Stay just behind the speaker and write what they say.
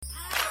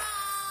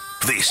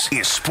This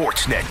is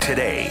Sportsnet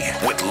Today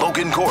with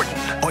Logan Gordon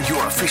on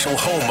your official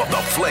home of the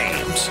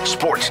Flames.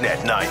 Sportsnet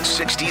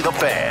 960 The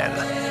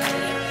Fan.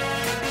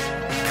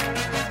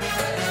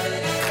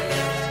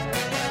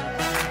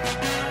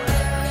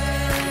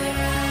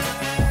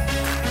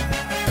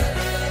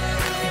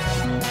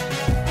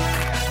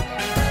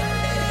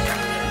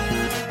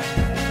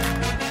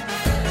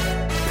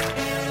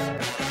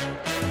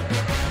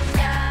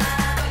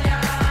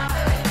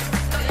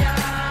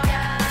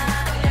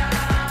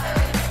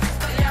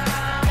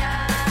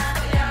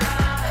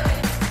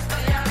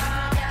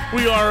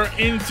 We are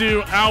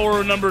into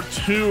hour number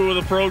 2 of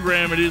the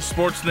program. It is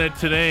Sportsnet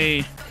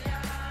Today.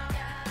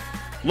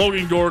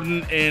 Logan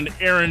Gordon and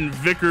Aaron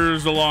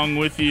Vickers along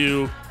with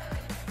you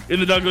in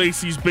the Doug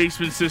Lacey's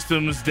Basement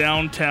Systems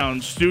downtown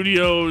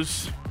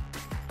studios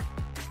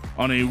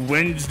on a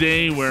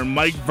Wednesday where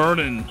Mike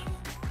Vernon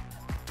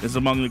is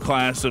among the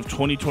class of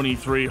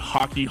 2023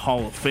 Hockey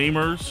Hall of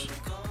Famers.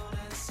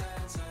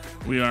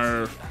 We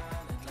are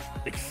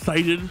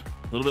excited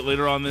a little bit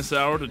later on this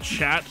hour to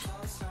chat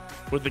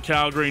with the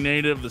Calgary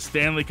native, the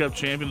Stanley Cup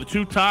champion, the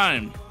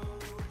two-time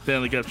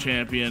Stanley Cup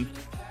champion,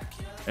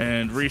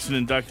 and recent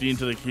inductee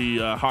into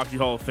the Hockey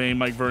Hall of Fame.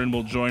 Mike Vernon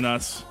will join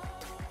us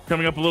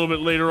coming up a little bit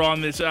later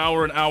on this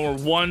hour, in hour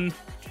 1.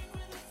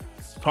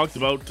 Talked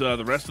about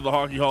the rest of the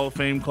Hockey Hall of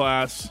Fame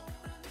class.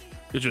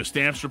 Get you a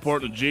Stamps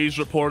report and a Jays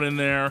report in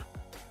there,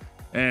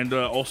 and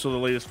also the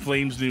latest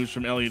Flames news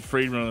from Elliot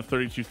Friedman on the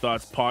 32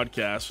 Thoughts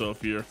podcast. So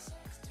if you're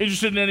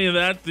interested in any of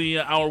that, the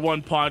Hour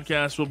 1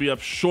 podcast will be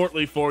up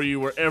shortly for you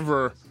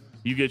wherever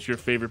you get your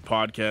favorite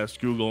podcast,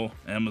 Google,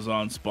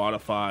 Amazon,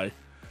 Spotify,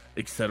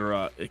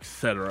 etc.,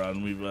 etc.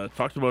 And we've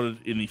talked about it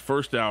in the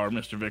first hour,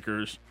 Mr.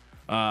 Vickers,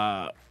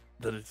 that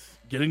it's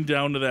getting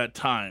down to that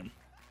time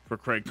for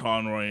Craig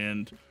Conroy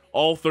and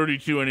all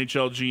 32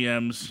 NHL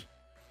GMs.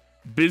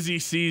 Busy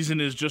season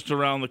is just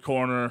around the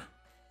corner.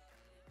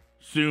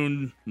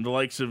 Soon, the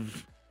likes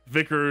of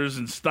Vickers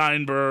and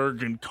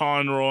Steinberg and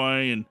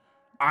Conroy and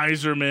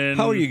Yzerman.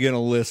 How are you going to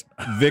list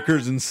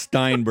Vickers and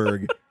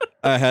Steinberg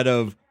ahead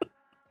of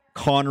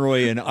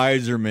Conroy and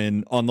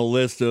Yzerman on the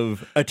list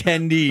of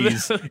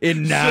attendees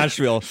in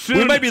Nashville?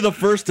 We might be the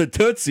first to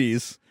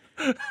Tootsies,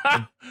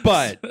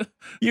 but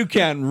you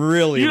can't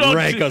really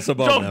rank us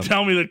above them. Don't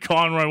tell me that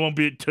Conroy won't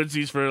be at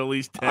Tootsies for at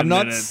least 10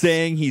 minutes. I'm not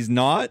saying he's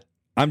not.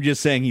 I'm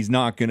just saying he's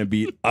not going to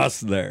beat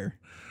us there.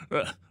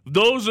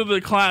 Those are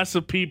the class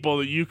of people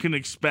that you can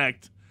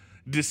expect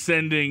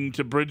descending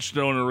to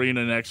Bridgestone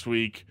Arena next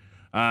week.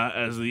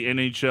 As the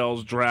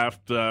NHL's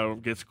draft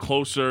gets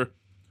closer.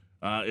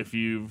 If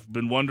you've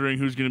been wondering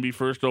who's going to be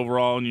first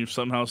overall and you've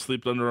somehow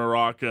slept under a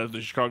rock,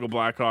 the Chicago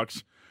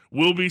Blackhawks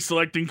will be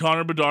selecting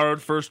Connor Bedard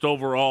first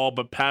overall.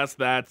 But past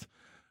that,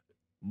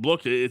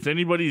 look, it's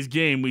anybody's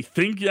game. We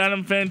think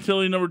Adam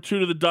Fantilli, number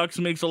 2 to the Ducks,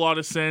 makes a lot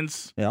of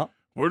sense. Yeah.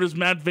 Where does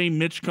Matvei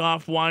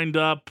Michkov wind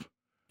up?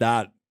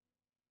 That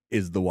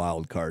is the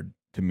wild card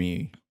to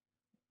me.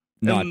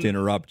 Not to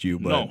interrupt you,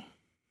 but no,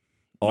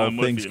 all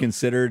things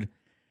considered,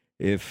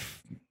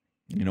 if,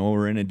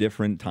 we're in a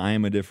different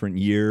time, a different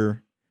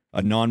year,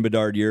 a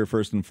non-Bedard year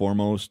first and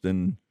foremost,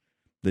 and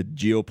the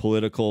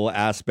geopolitical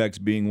aspects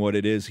being what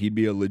it is, he'd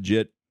be a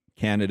legit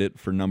candidate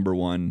for number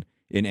 1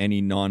 in any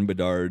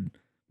non-Bedard,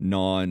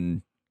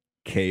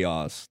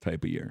 non-chaos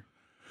type of year.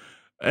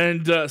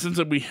 And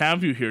since we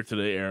have you here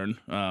today, Aaron,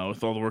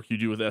 with all the work you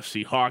do with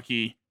FC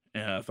Hockey,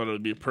 I thought it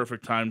would be a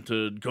perfect time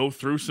to go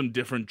through some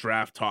different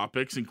draft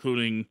topics,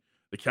 including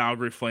the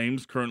Calgary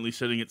Flames, currently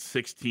sitting at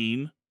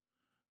 16.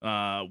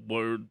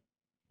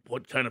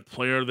 What kind of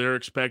player they're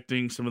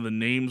expecting, some of the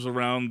names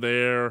around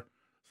there,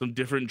 some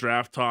different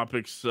draft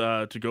topics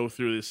to go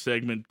through this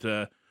segment.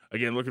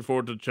 Again, looking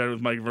forward to chatting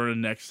with Mike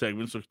Vernon next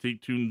segment, so stay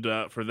tuned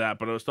for that.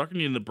 But I was talking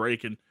to you in the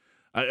break, and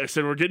I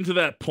said we're getting to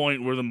that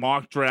point where the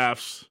mock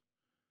drafts,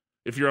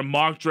 if you're a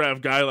mock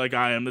draft guy like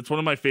I am, it's one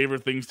of my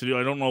favorite things to do.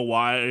 I don't know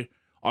why.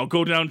 I'll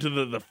go down to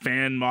the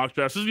fan mock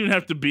drafts. It doesn't even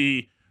have to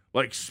be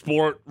like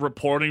sport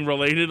reporting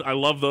related. I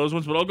love those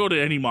ones, but I'll go to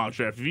any mock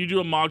draft. If you do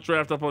a mock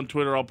draft up on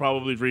Twitter, I'll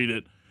probably read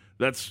it.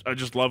 I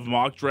just love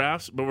mock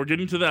drafts, but we're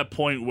getting to that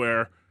point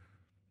where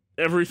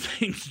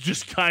everything's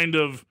just kind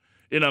of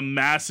in a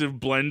massive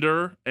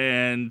blender,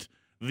 and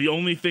the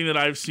only thing that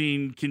I've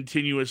seen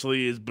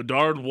continuously is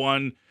Bedard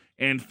 1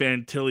 and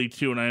Fantilli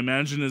 2, and I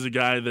imagine as a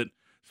guy that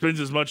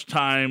spends as much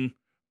time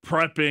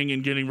prepping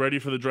and getting ready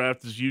for the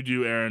draft as you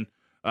do, Aaron,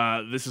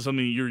 this is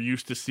something you're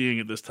used to seeing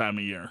at this time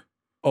of year.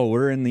 Oh,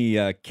 we're in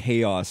the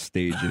chaos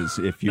stages,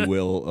 if you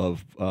will,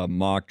 of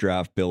mock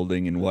draft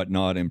building and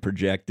whatnot, and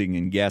projecting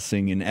and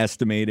guessing and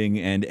estimating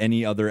and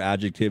any other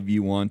adjective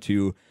you want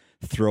to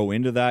throw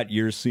into that.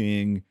 You're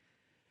seeing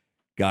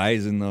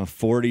guys in the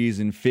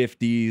 40s and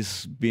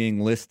 50s being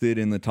listed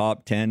in the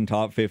top 10,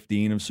 top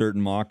 15 of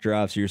certain mock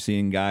drafts. You're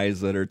seeing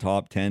guys that are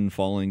top 10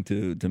 falling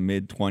to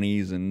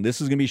mid-20s. And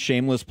this is going to be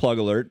shameless plug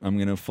alert. I'm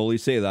going to fully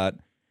say that.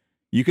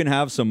 You can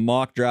have some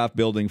mock draft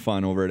building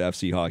fun over at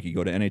FC Hockey.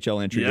 Go to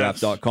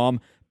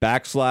NHLentrydraft.com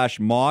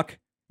 /mock.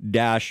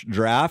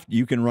 draft.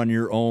 You can run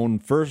your own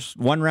first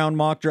 1-round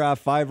mock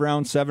draft, 5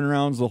 rounds, 7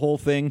 rounds, the whole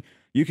thing.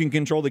 You can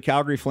control the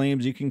Calgary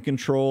Flames. You can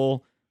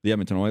control the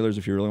Edmonton Oilers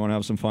if you really want to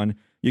have some fun.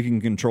 You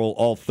can control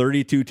all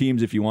 32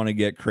 teams if you want to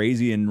get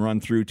crazy and run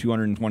through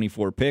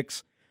 224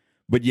 picks.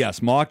 But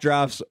yes, mock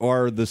drafts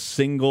are the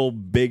single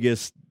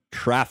biggest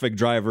traffic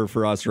driver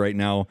for us right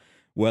now,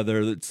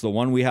 whether it's the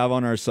one we have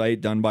on our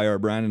site done by our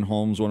Brandon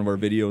Holmes, one of our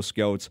video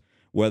scouts,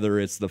 whether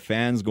it's the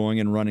fans going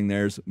and running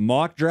theirs.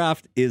 Mock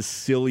draft is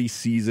silly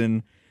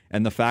season,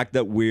 and the fact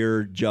that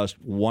we're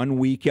just 1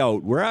 week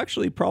out, we're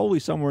actually probably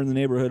somewhere in the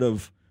neighborhood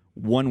of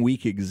 1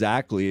 week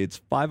exactly. It's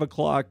 5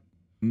 o'clock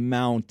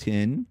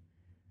Mountain.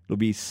 It'll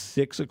be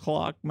 6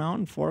 o'clock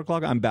Mountain, 4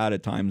 o'clock. I'm bad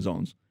at time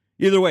zones.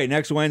 Either way,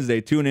 next Wednesday,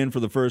 tune in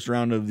for the first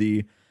round of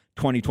the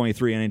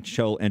 2023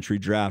 NHL entry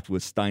draft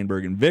with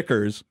Steinberg and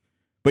Vickers.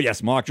 But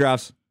yes, mock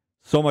drafts,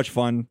 so much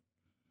fun.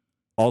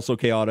 Also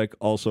chaotic,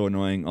 also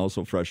annoying,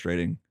 also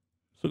frustrating.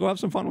 So go have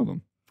some fun with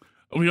them.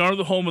 We are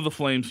the home of the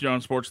Flames here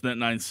on Sportsnet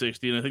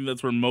 960, and I think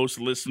that's where most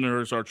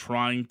listeners are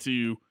trying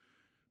to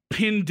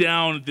pin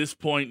down at this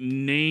point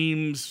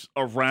names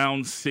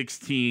around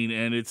 16,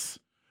 and it's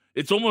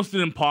almost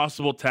an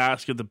impossible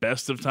task at the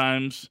best of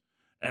times.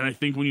 And I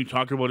think when you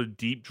talk about a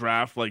deep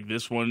draft like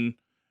this one,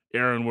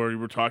 Aaron, where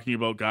we're talking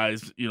about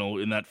guys,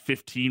 in that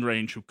 15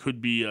 range who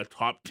could be a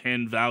top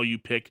 10 value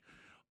pick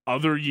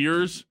other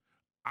years,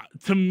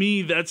 to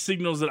me, that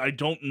signals that I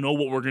don't know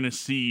what we're going to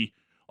see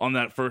on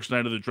that first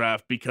night of the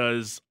draft,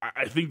 because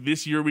I think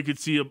this year we could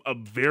see a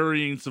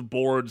variance of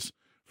boards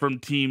from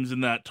teams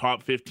in that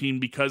top 15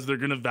 because they're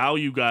going to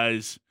value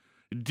guys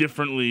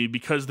differently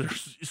because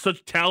there's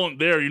such talent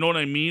there. You know what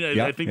I mean?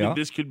 I think that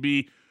this could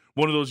be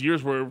one of those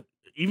years where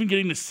even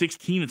getting to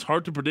 16, it's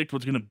hard to predict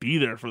what's going to be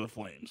there for the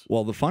Flames.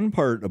 Well, the fun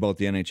part about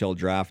the NHL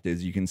draft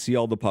is you can see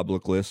all the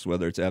public lists,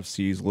 whether it's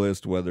FC's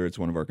list, whether it's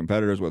one of our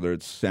competitors, whether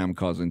it's Sam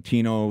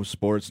Cosentino,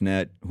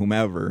 Sportsnet,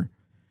 whomever,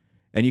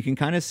 and you can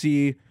kind of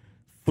see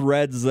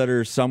threads that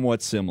are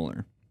somewhat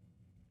similar.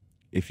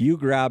 If you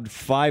grabbed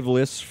 5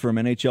 lists from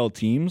NHL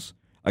teams,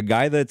 a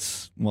guy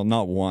that's, well,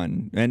 not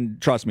one,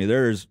 and trust me,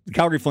 the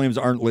Calgary Flames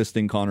aren't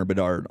listing Connor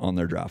Bedard on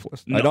their draft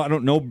list. No. I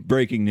don't know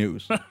breaking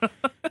news.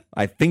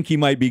 I think he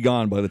might be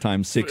gone by the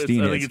time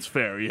 16 I think it's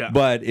fair, yeah.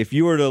 But if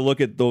you were to look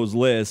at those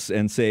lists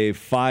and say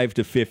 5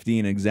 to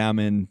 15,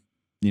 examine,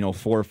 4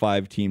 or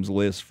 5 teams'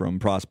 lists from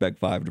prospect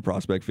 5 to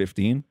prospect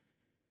 15,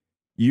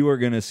 you are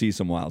going to see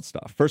some wild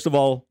stuff. First of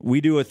all,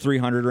 we do a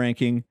 300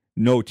 ranking.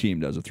 No team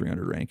does a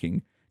 300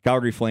 ranking.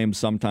 Calgary Flames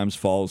sometimes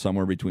fall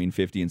somewhere between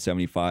 50 and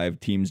 75.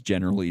 Teams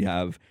generally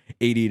have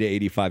 80 to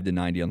 85 to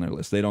 90 on their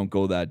list. They don't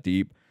go that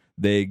deep.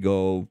 They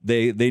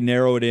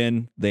narrow it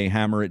in, they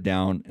hammer it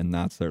down, and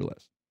that's their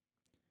list.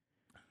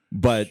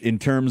 But in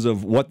terms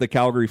of what the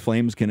Calgary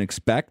Flames can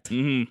expect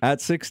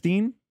at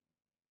 16,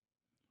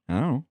 I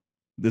don't know.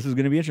 This is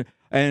going to be interesting.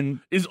 And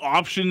is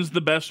options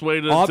the best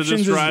way to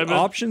describe it?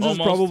 Options is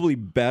probably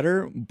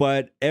better,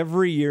 but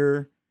every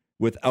year,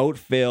 without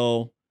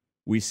fail,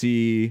 we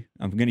see,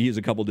 I'm going to use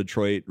a couple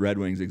Detroit Red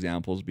Wings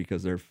examples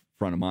because they're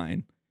front of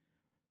mind.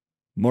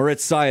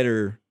 Moritz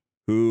Seider,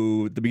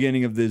 who at the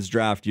beginning of this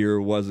draft year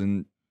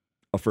wasn't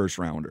a first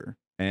rounder.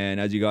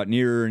 And as you got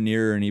nearer and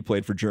nearer, and he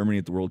played for Germany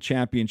at the World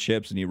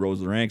Championships and he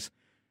rose the ranks,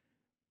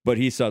 but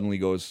he suddenly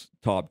goes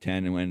top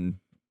 10, and when,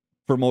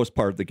 for most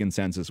part, the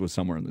consensus was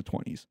somewhere in the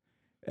 20s.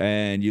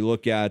 And you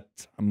look at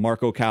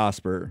Marco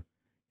Kasper,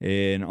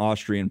 an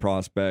Austrian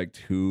prospect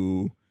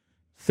who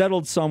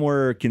settled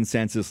somewhere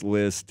consensus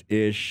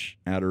list-ish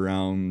at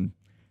around,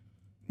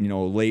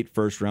 late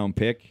first-round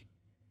pick.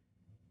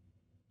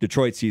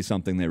 Detroit sees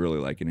something they really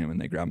like in him, and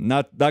they grab him.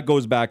 That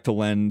goes back to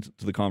lend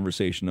to the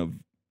conversation of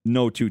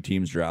no two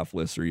teams' draft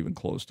lists are even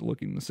close to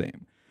looking the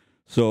same.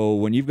 So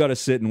when you've got to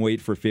sit and wait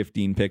for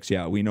 15 picks,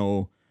 we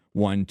know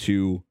 1,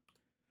 2,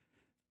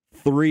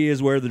 3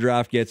 is where the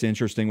draft gets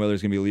interesting, whether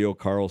it's going to be Leo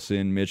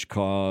Carlson, Mitch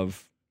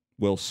Kov,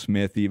 Will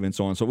Smith, even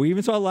so on. So we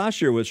even saw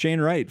last year with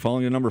Shane Wright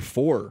falling to number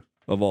 4.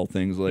 Of all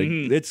things,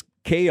 it's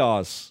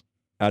chaos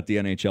at the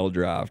NHL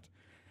draft.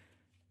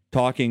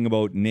 Talking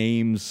about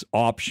names,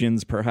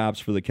 options, perhaps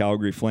for the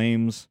Calgary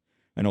Flames.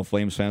 I know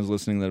Flames fans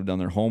listening that have done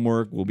their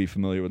homework will be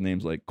familiar with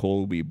names like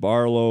Colby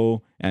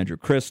Barlow, Andrew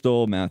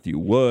Crystal, Matthew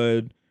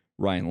Wood,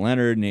 Ryan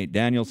Leonard, Nate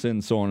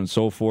Danielson, so on and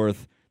so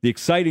forth. The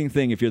exciting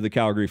thing, if you're the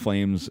Calgary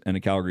Flames and a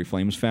Calgary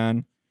Flames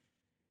fan,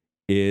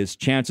 is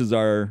chances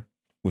are,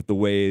 with the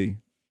way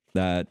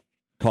that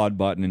Todd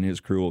Button and his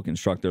crew will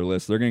construct their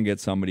list, they're going to get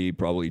somebody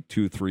probably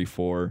 2, 3,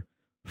 4,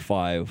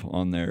 5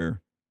 on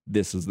their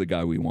 "this is the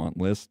guy we want"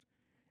 list.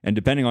 And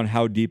depending on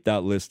how deep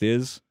that list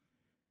is,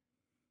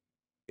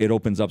 it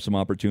opens up some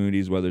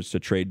opportunities, whether it's to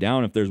trade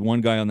down. If there's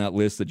one guy on that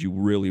list that you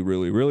really,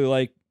 really, really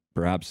like,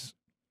 perhaps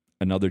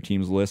another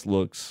team's list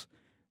looks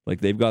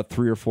like they've got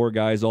 3 or 4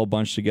 guys all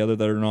bunched together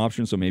that are an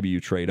option, so maybe you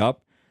trade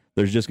up.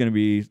 There's just going to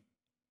be...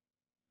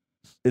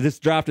 This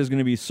draft is going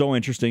to be so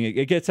interesting.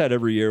 It gets that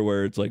every year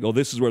where it's like, oh,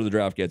 this is where the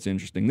draft gets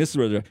interesting. This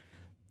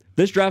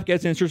draft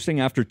gets interesting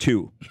after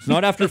 2. It's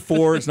not after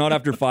 4. It's not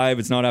after 5.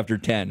 It's not after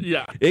 10.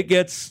 Yeah. It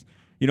gets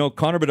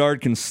Connor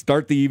Bedard can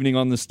start the evening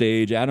on the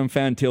stage. Adam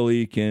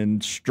Fantilli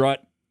can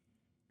strut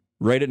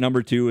right at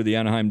number 2 of the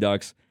Anaheim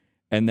Ducks.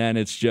 And then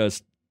it's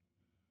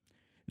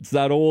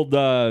that old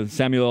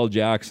Samuel L.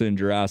 Jackson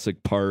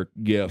Jurassic Park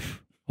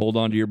gif. Hold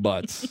on to your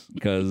butts,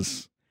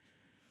 because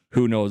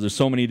who knows? There's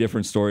so many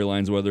different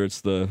storylines, whether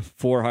it's the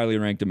 4 highly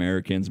ranked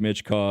Americans,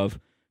 Michkov,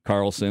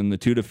 Carlson, the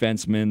 2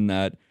 defensemen.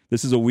 That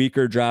this is a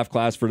weaker draft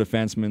class for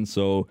defensemen,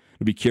 so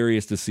I'd be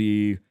curious to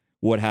see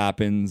what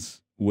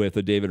happens with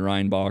a David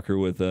Reinbacher,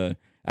 with a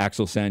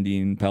Axel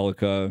Sandin,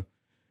 Pellikka,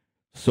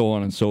 so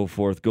on and so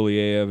forth.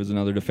 Guliev is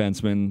another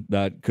defenseman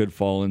that could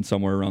fall in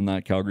somewhere around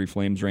that Calgary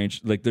Flames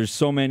range. Like, there's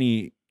so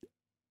many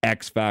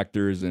X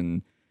factors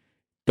and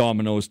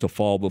dominoes to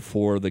fall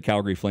before the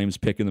Calgary Flames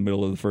pick in the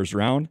middle of the first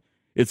round.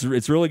 It's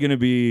really going to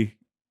be,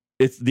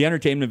 the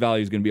entertainment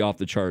value is going to be off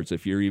the charts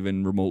if you're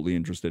even remotely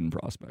interested in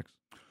prospects.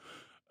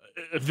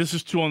 If this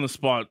is too on the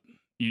spot,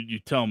 you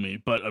tell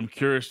me, but I'm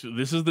curious.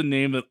 This is the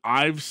name that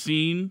I've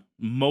seen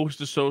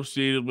most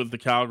associated with the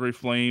Calgary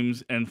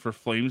Flames, and for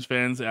Flames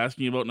fans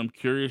asking about, and I'm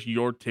curious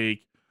your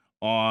take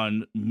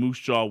on Moose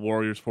Jaw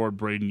Warriors forward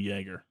Braden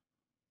Yeager.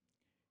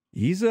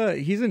 He's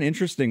an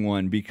interesting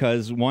one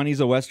because, one,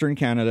 he's a Western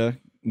Canada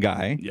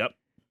guy. Yep.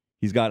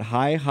 He's got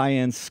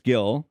high-end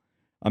skill.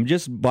 I'm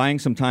just buying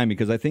some time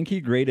because I think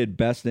he graded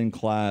best in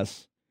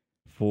class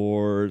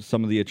for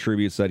some of the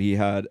attributes that he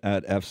had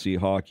at FC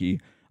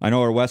Hockey. I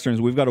know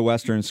we've got a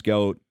Western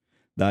scout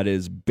that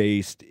is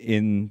based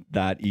in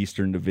that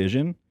Eastern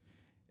division.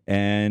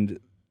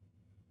 And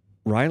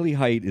Riley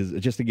Heidt is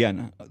just,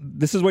 again,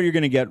 this is what you're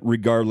going to get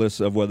regardless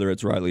of whether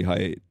it's Riley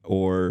Heidt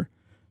or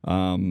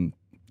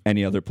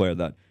any other player.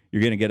 That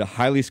you're going to get a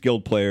highly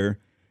skilled player,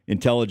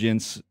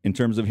 intelligence in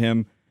terms of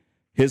him.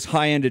 His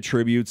high-end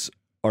attributes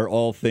are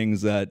all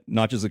things that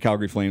not just the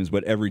Calgary Flames,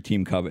 but every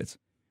team covets.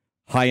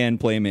 High-end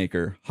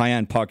playmaker,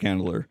 high-end puck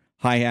handler,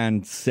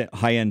 high-end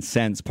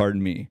sense,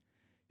 pardon me.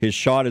 His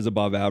shot is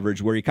above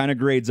average. Where he kind of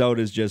grades out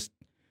is just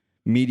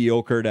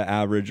mediocre to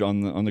average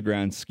on the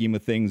grand scheme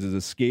of things is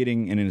his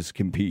skating and in his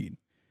compete.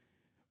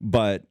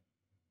 But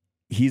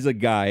he's a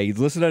guy, he's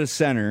listed as a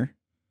center.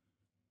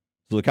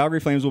 So the Calgary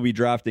Flames will be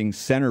drafting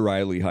center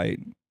Riley Heidt.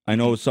 I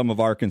know some of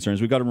our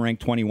concerns. We got him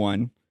ranked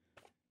 21.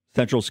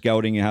 Central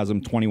Scouting has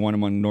him 21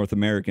 among North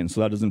Americans,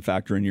 so that doesn't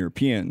factor in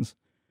Europeans.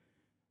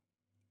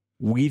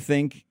 We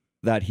think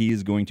that he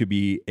is going to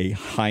be a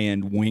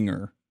high-end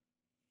winger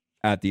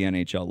at the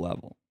NHL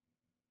level.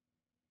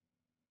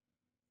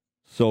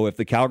 So if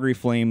the Calgary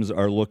Flames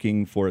are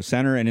looking for a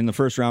center, and in the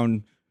first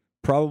round,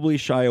 probably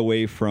shy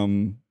away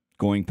from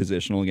going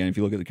positional. Again, if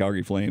you look at the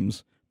Calgary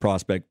Flames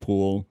prospect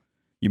pool,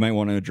 you might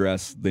want to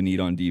address the need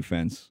on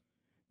defense.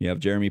 You have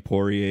Jeremy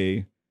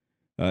Poirier,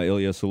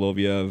 Ilya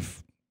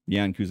Solovyev,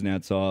 Yan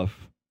Kuznetsov.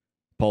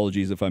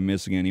 Apologies if I'm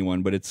missing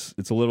anyone, but it's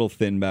a little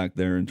thin back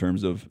there in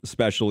terms of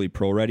especially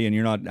pro ready, and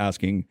you're not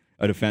asking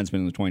a defenseman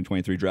in the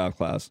 2023 draft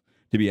class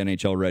to be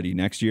NHL ready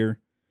next year,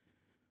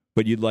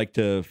 but you'd like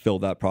to fill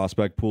that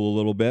prospect pool a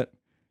little bit.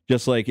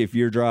 Just like if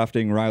you're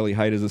drafting Riley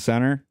Heidt as a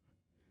center,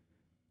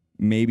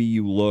 maybe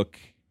you look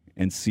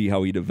and see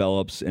how he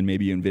develops, and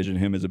maybe you envision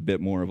him as a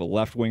bit more of a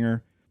left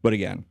winger. But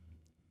again,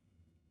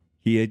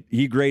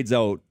 he grades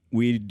out.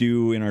 We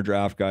do in our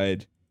draft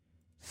guide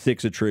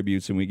 6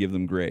 attributes, and we give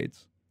them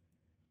grades.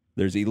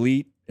 There's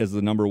elite as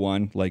the number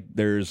one. Like,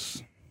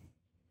 there's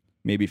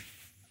maybe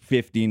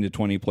 15 to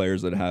 20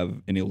 players that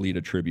have an elite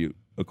attribute,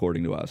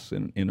 according to us,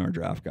 in our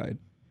draft guide.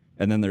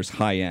 And then there's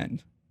high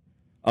end.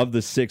 Of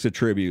the 6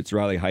 attributes,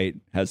 Riley Heidt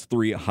has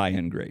 3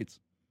 high-end grades.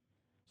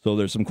 So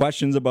there's some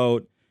questions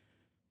about,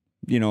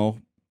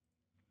 can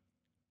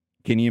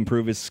he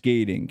improve his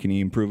skating? Can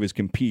he improve his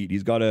compete?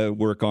 He's got to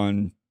work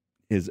on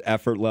his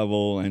effort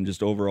level and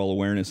just overall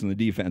awareness in the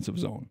defensive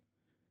zone.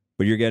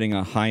 But you're getting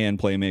a high-end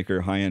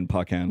playmaker, high-end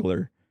puck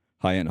handler,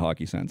 high-end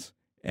hockey sense,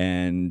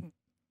 and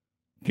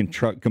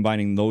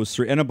combining those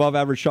 3, and above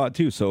average shot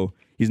too. So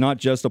he's not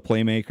just a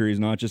playmaker. He's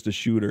not just a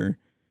shooter.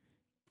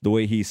 The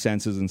way he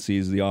senses and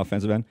sees the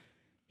offensive end,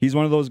 he's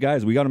one of those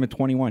guys. We got him at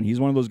 21. He's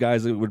one of those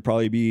guys that would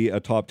probably be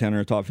a top 10 or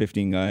a top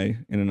 15 guy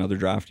in another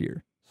draft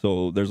year.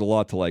 So there's a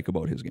lot to like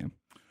about his game.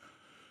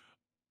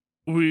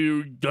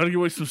 We got to give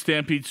away some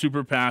Stampede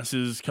Super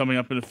Passes coming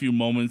up in a few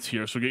moments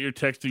here. So get your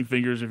texting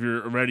fingers if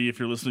you're ready, if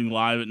you're listening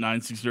live at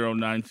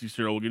 960-960.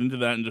 We'll get into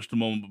that in just a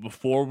moment. But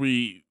before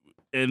we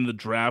end the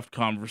draft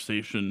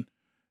conversation,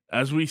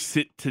 as we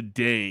sit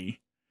today,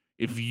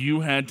 if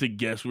you had to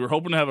guess, we were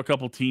hoping to have a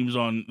couple teams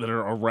on that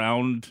are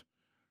around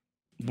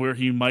where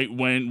he might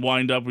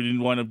wind up. We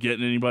didn't wind up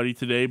getting anybody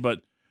today,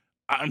 but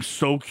I'm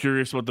so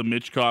curious about the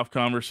Michkov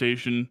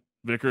conversation,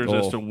 Vickers,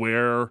 as to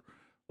where...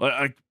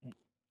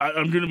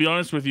 I'm going to be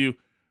honest with you.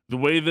 The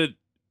way that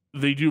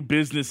they do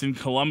business in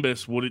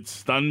Columbus, would it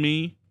stun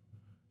me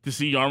to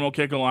see Jarmo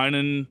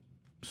Kekalainen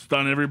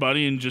stun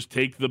everybody and just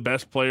take the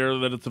best player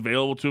that it's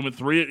available to him at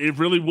 3? It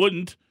really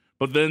wouldn't.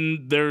 But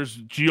then there's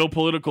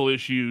geopolitical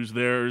issues.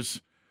 There's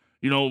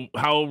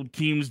how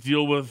teams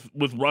deal with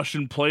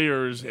Russian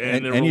players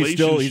and their and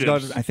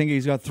relationships. I think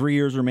he's got 3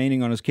 years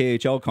remaining on his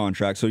KHL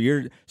contract. So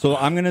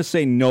I'm going to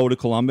say no to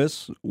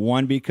Columbus.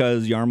 One,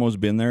 because Yarmo's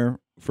been there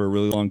for a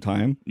really long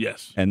time.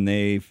 Yes. And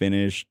they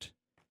finished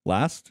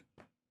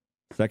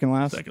second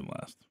last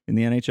in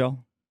the NHL.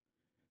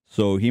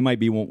 So he might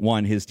be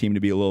his team to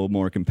be a little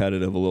more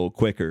competitive, a little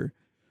quicker.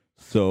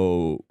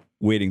 So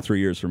waiting 3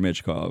 years for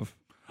Michkov.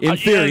 In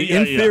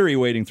theory,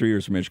 waiting 3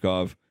 years for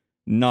Michkov.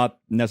 Not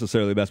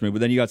necessarily the best move, but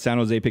then you got San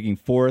Jose picking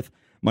 4th,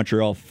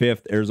 Montreal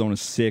 5th, Arizona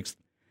 6th,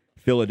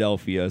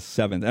 Philadelphia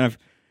 7th. And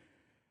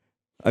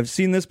I've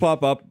seen this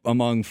pop up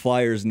among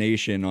Flyers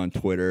Nation on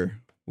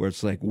Twitter, where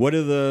it's like, what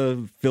do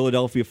the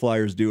Philadelphia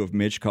Flyers do if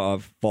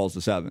Michkov falls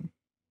to 7?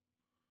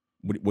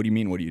 What do you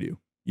mean? What do you do?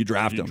 You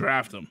draft him.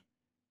 Draft him.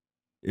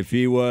 If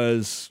he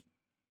was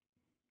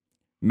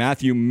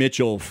Matthew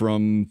Mitchell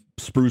from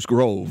Spruce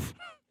Grove,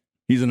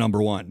 he's a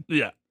number 1.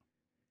 Yeah.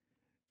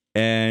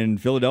 And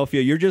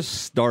Philadelphia, you're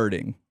just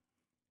starting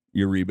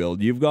your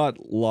rebuild. You've got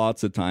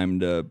lots of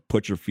time to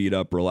put your feet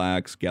up,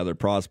 relax, gather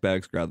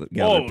prospects, gather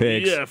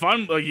picks. Yeah,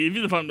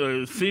 even if I'm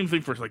the same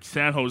thing for like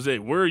San Jose,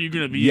 where are you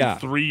going to be in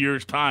 3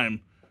 years'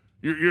 time?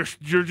 You're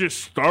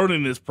just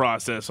starting this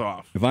process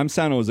off. If I'm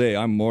San Jose,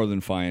 I'm more than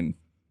fine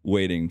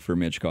waiting for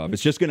Michkov.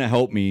 It's just going to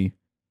help me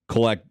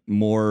collect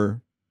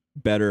more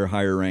better,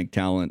 higher ranked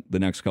talent the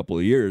next couple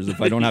of years. If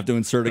I don't have to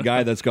insert a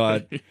guy that's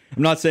got, I'm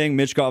not saying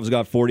Michkov's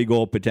got 40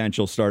 goal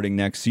potential starting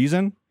next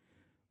season,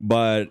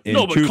 but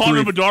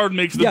Connor Bedard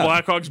makes the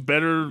Blackhawks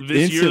better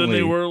this year than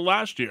they were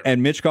last year.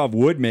 And Michkov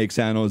would make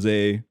San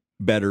Jose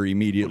better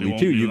immediately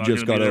too. You've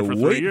just got to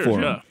wait for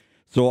him. Yeah.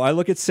 So I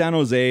look at San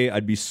Jose.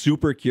 I'd be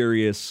super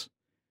curious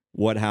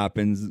what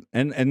happens,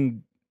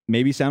 and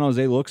maybe San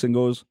Jose looks and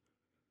goes,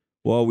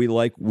 well, we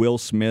like Will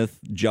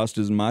Smith just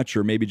as much,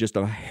 or maybe just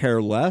a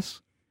hair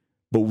less.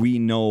 But we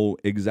know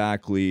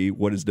exactly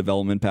what his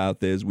development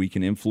path is. We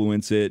can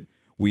influence it.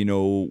 We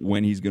know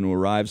when he's going to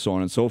arrive, so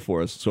on and so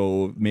forth.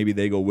 So maybe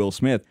they go Will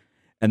Smith.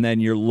 And then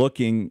you're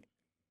looking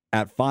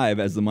at 5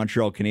 as the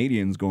Montreal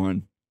Canadiens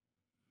going,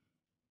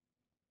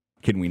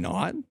 can we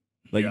not?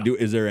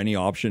 Is there any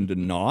option to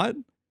not?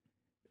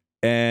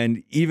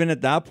 And even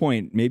at that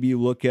point, maybe you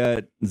look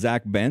at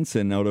Zach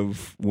Benson out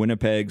of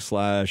Winnipeg /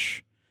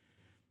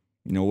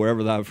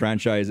 wherever that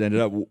franchise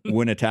ended up,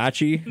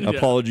 Winnetachi. Yeah.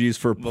 Apologies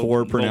for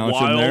poor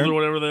pronouncing the there. Or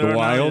whatever they are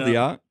Wild, now,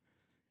 yeah.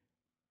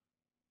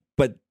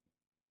 But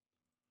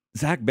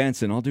Zach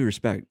Benson, all due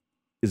respect,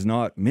 is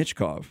not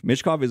Michkov.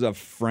 Michkov is a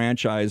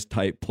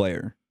franchise-type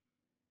player.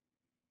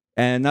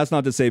 And that's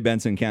not to say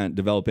Benson can't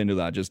develop into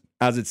that. Just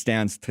as it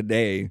stands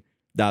today,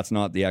 that's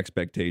not the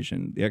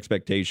expectation. The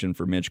expectation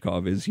for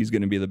Michkov is he's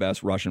going to be the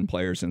best Russian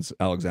player since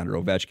Alexander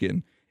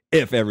Ovechkin,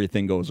 if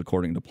everything goes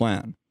according to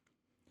plan.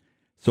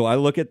 So I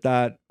look at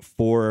that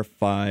 4 or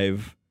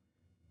 5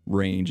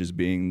 range as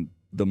being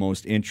the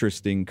most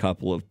interesting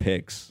couple of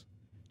picks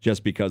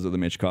just because of the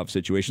Michkov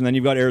situation. Then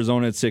you've got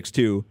Arizona at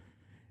 6-2,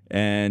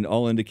 and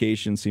all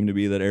indications seem to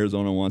be that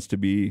Arizona wants to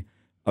be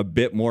a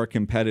bit more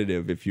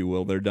competitive, if you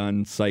will. They're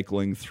done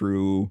cycling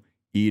through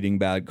eating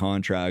bad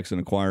contracts and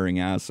acquiring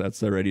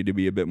assets. They're ready to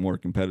be a bit more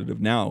competitive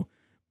now.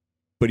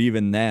 But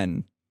even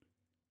then,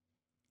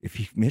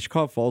 if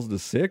Michkov falls to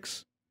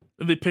 6...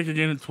 They pick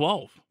again at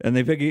 12. And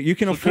they pick. You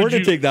can afford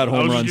to take that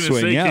home run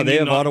swing. They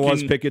have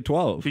Ottawa's pick at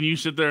 12. Can you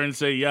sit there and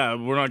say,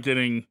 we're not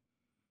getting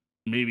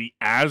maybe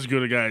as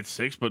good a guy at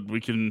 6, but we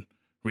get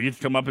to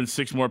come up in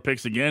 6 more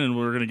picks again, and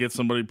we're going to get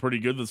somebody pretty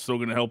good that's still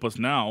going to help us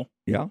now.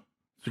 Yeah.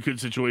 It's a good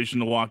situation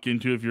to walk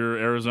into if you're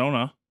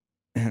Arizona.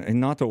 And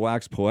not to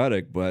wax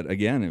poetic, but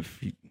again,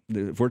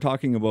 if we're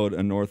talking about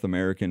a North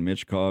American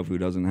Michkov who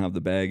doesn't have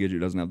the baggage, who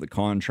doesn't have the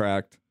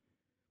contract,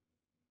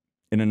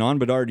 in a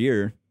non-Bedard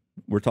year,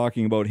 we're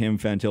talking about him,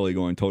 Fantilli,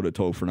 going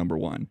toe-to-toe for number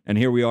 1. And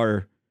here we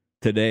are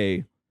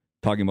today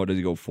talking about, does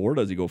he go 4?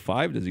 Does he go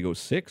 5? Does he go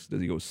 6?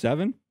 Does he go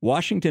 7?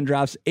 Washington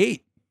drafts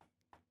 8.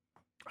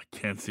 I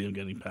can't see him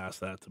getting past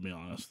that, to be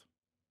honest.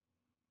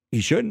 He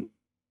shouldn't.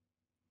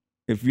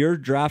 If you're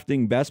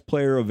drafting best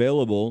player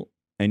available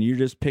and you're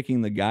just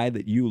picking the guy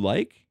that you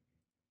like,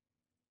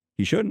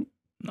 he shouldn't.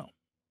 No.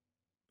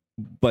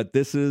 But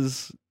this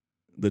is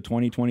the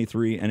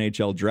 2023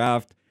 NHL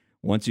draft.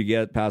 Once you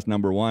get past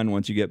number 1,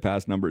 once you get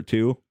past number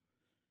 2,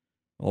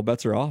 all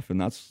bets are off. And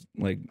that's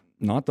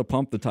not to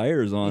pump the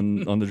tires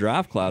on the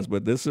draft class,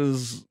 but this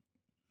is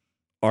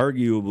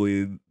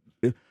arguably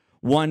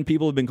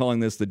people have been calling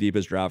this the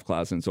deepest draft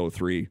class since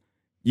 2003.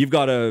 You've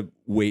got to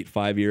wait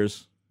 5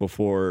 years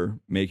before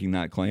making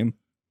that claim.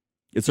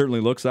 It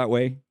certainly looks that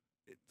way.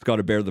 It's got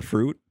to bear the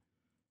fruit,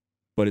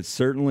 but it's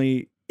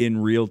certainly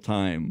in real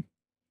time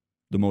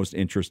the most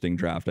interesting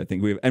draft I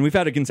think we've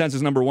had a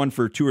consensus number 1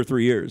 for 2 or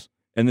 3 years.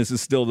 And this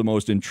is still the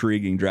most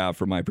intriguing draft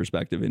from my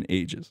perspective in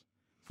ages.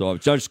 So I'm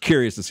just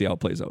curious to see how it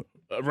plays out.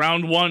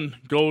 Round 1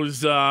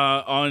 goes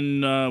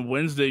on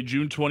Wednesday,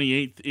 June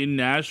 28th in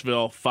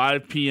Nashville.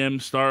 5 p.m.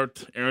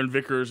 start. Aaron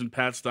Vickers and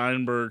Pat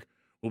Steinberg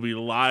will be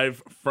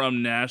live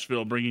from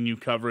Nashville bringing you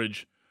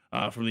coverage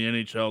from the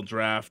NHL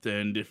draft.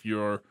 And if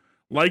you're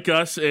like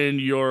us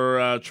and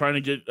you're trying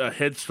to get a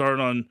head start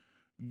on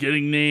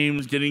getting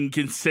names, getting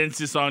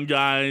consensus on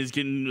guys,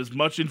 getting as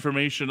much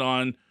information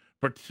on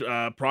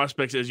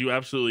prospects as you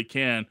absolutely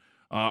can,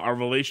 our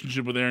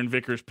relationship with Aaron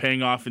Vickers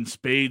paying off in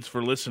spades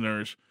for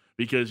listeners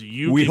because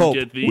you can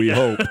get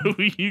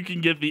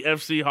the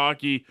FC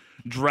Hockey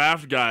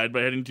Draft Guide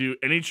by heading to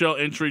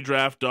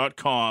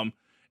NHLentrydraft.com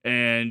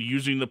and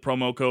using the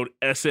promo code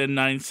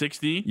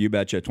SN960. You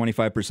betcha.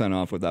 25%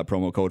 off with that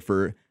promo code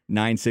for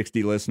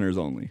 960 listeners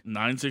only.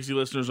 960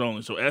 listeners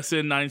only. So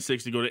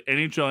SN960. Go to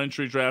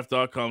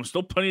NHLentrydraft.com.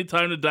 Still plenty of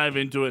time to dive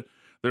into it.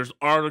 There's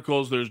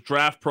articles, there's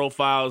draft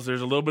profiles,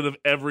 there's a little bit of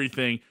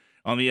everything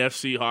on the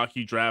FC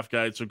Hockey Draft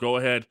Guide. So go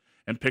ahead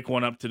and pick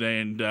one up today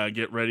and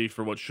get ready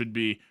for what should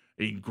be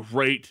a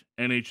great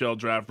NHL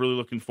draft. Really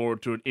looking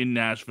forward to it in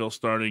Nashville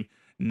starting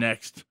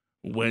next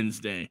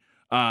Wednesday.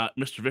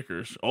 Mr.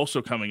 Vickers,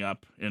 also coming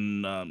up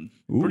in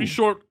pretty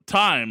short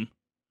time,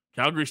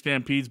 Calgary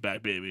Stampede's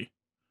back, baby.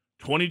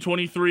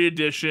 2023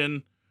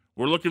 edition.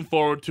 We're looking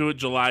forward to it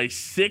July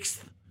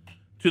 6th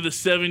to the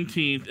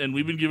 17th, and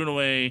we've been giving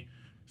away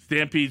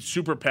Stampede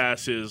Super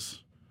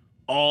Passes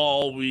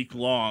all week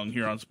long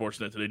here on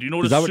Sportsnet today. Do you know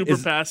what a Super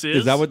Pass is?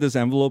 Is that what this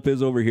envelope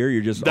is over here?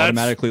 You're just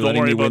automatically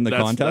letting me win the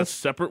contest? That's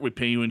separate. We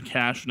pay you in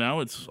cash now.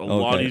 It's a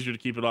lot easier to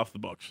keep it off the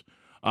books.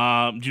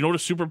 Do you know what a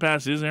Super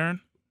Pass is, Aaron?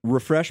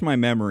 Refresh my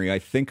memory. I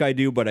think I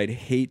do, but I'd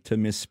hate to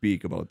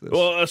misspeak about this.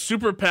 Well, a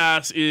Super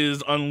Pass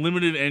is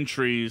unlimited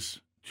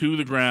entries to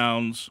the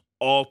grounds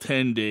all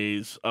 10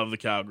 days of the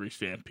Calgary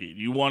Stampede.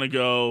 You want to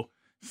go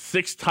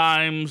 6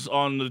 times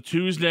on the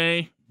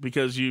Tuesday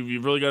because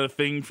you've really got a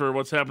thing for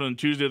what's happening on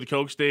Tuesday at the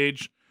Coke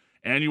stage,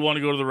 and you want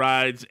to go to the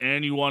rides,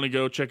 and you want to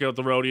go check out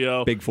the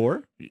rodeo. Big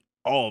Four?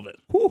 All of it.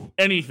 Whew.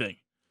 Anything.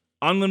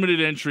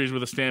 Unlimited entries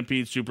with a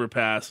Stampede Super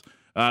Pass.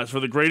 It's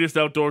for the greatest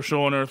outdoor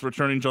show on earth,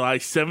 returning July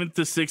 7th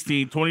to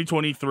 16th,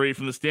 2023,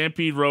 from the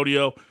Stampede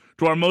Rodeo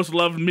to our most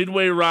loved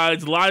Midway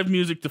rides, live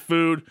music to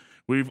food.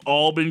 We've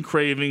all been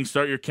craving.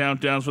 Start your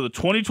countdowns for the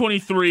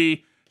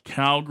 2023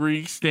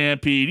 Calgary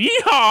Stampede.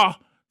 Yeehaw!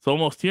 It's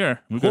almost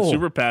here. We've got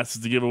Super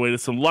Passes to give away to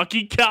some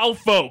lucky Cal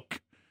folk.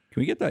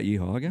 Can we get that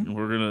yeehaw again?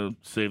 We're going to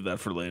save that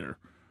for later.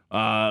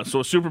 So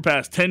a Super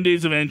Pass, 10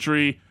 days of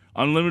entry,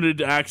 unlimited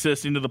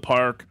access into the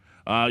park.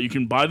 You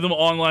can buy them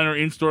online or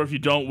in-store if you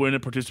don't win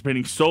at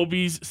participating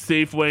Sobeys,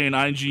 Safeway, and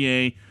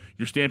IGA.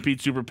 Your Stampede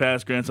Super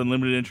Pass grants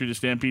unlimited entry to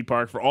Stampede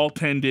Park for all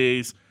 10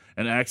 days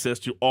and access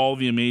to all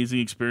the amazing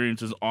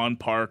experiences on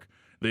park.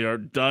 They are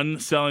done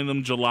selling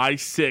them July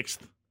 6th,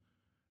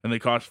 and they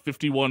cost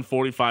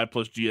 $51.45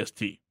 plus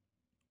GST.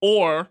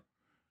 Or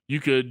you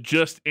could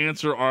just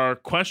answer our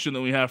question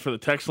that we have for the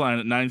text line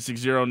at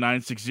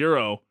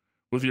 960-960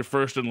 with your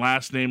first and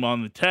last name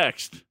on the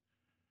text,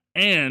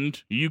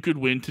 and you could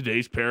win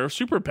today's pair of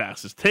Super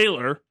Passes.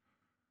 Taylor,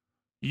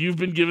 you've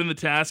been given the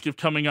task of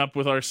coming up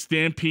with our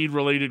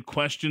Stampede-related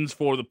questions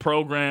for the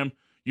program.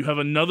 You have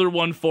another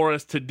one for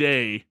us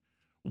today.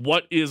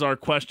 What is our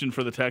question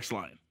for the text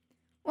line?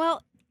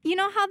 Well, you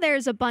know how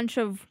there's a bunch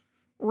of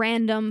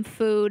random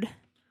food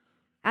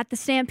at the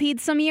Stampede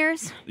some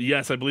years?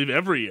 Yes, I believe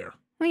every year.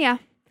 Well, yeah.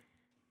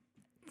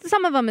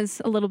 Some of them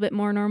is a little bit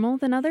more normal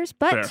than others,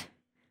 but Fair.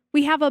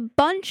 We have a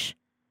bunch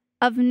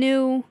of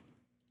new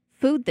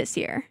food this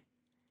year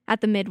at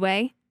the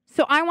Midway.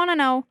 So I want to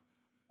know,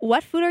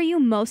 what food are you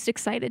most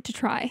excited to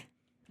try?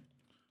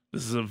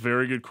 This is a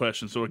very good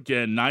question. So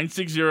again,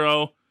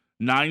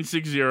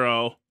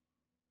 960-960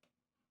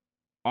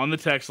 on the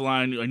text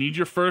line. I need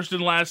your first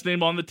and last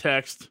name on the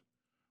text,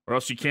 or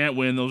else you can't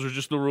win. Those are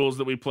just the rules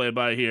that we play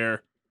by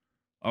here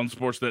on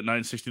Sportsnet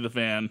 960 The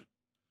Fan.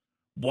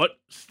 What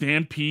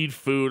Stampede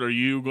food are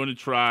you going to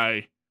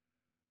try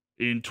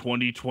in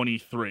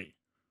 2023?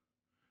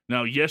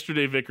 Now,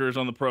 yesterday, Vickers,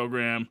 on the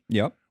program,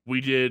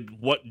 we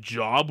did what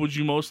job would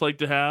you most like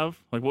to have?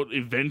 Like, what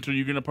event are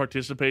you going to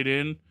participate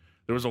in?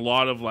 There was a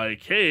lot of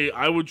like, hey,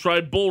 I would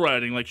try bull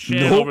riding. Like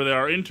Shan over there,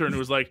 our intern, who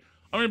was like,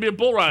 I'm going to be a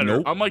bull rider.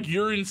 Nope. I'm like,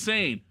 you're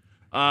insane.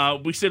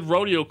 We said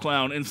rodeo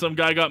clown, and some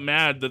guy got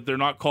mad that they're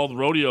not called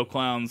rodeo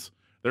clowns.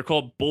 They're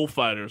called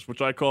bullfighters,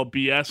 which I call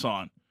BS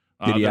on.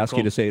 Did he ask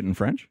you to say it in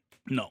French?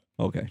 No.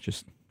 Okay,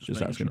 just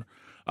asking.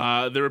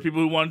 There were people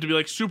who wanted to be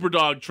like super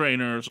dog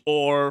trainers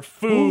or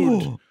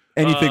food. Ooh,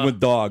 anything with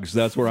dogs,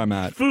 that's where I'm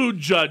at. Food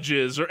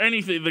judges or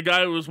anything.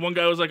 One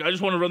guy was like, I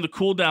just want to run the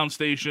cool down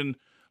station,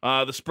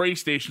 the spray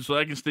station, so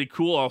I can stay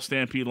cool all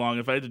Stampede long.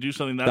 If I had to do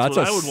something, that's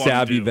what I would want to do. That's a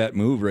savvy vet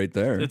move right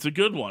there. It's a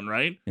good one,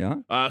 right?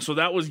 Yeah. So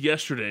that was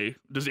yesterday.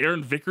 Does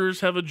Aaron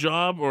Vickers have a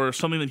job or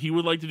something that he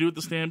would like to do at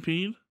the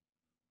Stampede?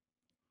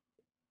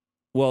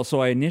 Well,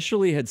 so I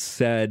initially had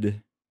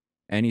said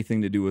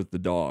anything to do with the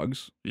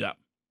dogs. Yeah.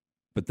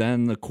 But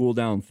then the cool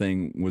down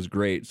thing was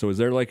great. So is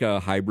there like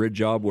a hybrid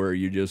job where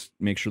you just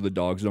make sure the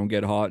dogs don't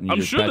get hot and you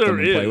just pet them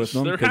and play with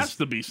them? There has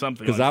to be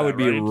something like because that would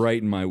be right?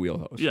 right in my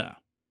wheelhouse. Yeah.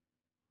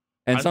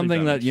 And I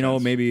something that you know,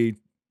 sense. maybe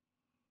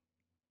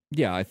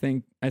I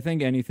think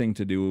anything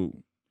to do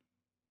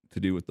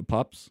with the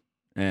pups,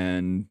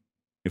 and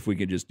if we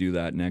could just do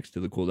that next to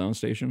the cool down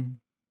station,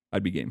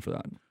 I'd be game for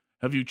that.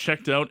 Have you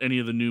checked out any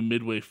of the new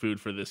Midway food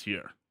for this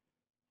year?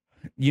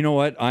 You know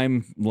what?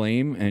 I'm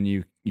lame, and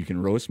you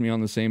can roast me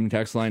on the same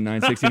text line,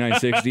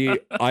 960-960.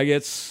 I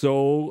get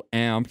so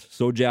amped,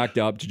 so jacked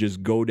up to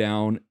just go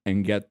down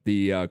and get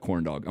the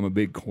corn dog. I'm a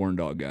big corn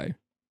dog guy.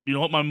 You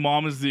know what? My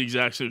mom is the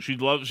exact same. She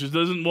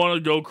doesn't want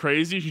to go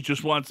crazy. She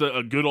just wants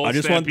a good old. I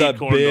just Stampede want that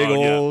corn big dog,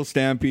 old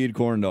Stampede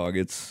corn dog.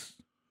 It's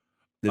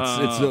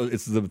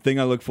the thing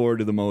I look forward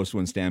to the most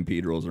when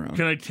Stampede rolls around.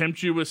 Can I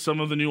tempt you with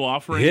some of the new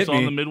offerings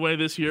on the Midway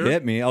this year?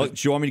 Hit me. Do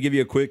you want me to give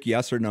you a quick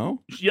yes or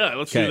no? Yeah,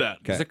 let's do that. Okay.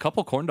 There's a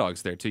couple corn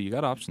dogs there too. You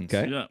got options.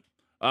 Okay. Yeah.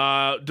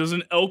 Does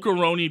an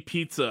elk-a-roni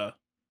pizza?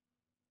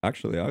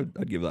 Actually,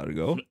 I'd give that a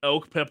go.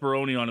 Elk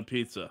pepperoni on a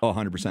pizza. Oh,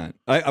 100%.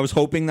 I was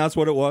hoping that's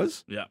what it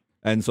was. Yeah.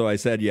 And so I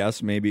said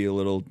yes, maybe a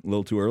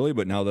little too early,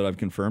 but now that I've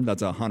confirmed,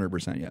 that's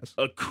 100% yes.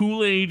 A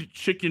Kool-Aid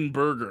chicken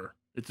burger.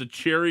 It's a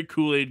cherry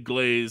Kool-Aid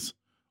glaze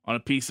on a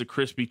piece of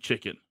crispy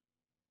chicken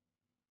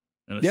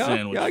in a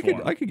sandwich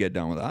form. I could get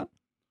down with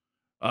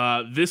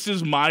that. This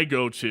is my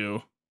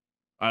go-to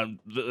as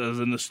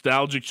a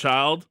nostalgic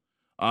child.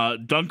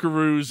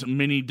 Dunkaroos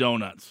mini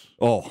donuts.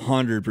 Oh,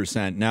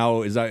 100%.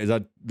 Now, is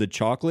that the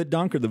chocolate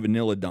dunk or the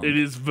vanilla dunk? It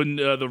is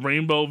the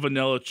rainbow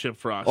vanilla chip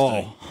frosting.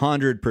 Oh,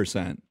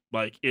 100%.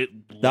 Like it.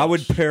 That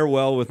would pair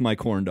well with my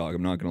corn dog.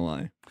 I'm not going to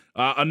lie.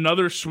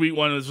 Another sweet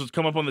one. This has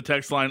come up on the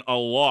text line a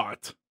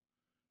lot.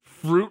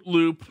 Fruit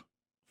Loop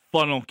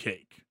funnel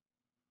cake.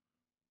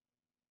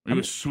 Are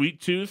you a sweet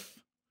tooth?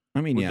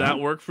 I mean, Would that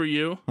work for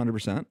you?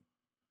 100%.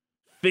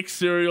 Thick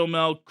cereal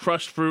milk,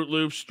 crushed Fruit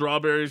Loops,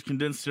 strawberries,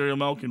 condensed cereal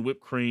milk, and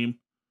whipped cream.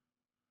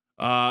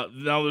 Now,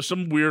 there's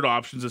some weird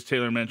options, as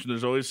Taylor mentioned.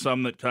 There's always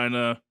some that kind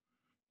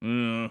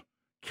of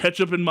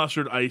ketchup and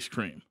mustard ice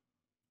cream.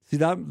 See,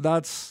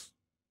 that's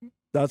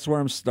where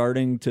I'm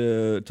starting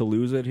to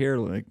lose it here.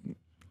 Like,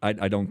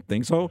 I don't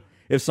think so.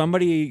 If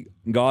somebody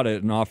got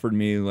it and offered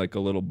me like a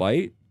little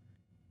bite,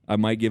 I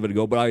might give it a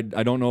go. But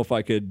I don't know if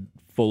I could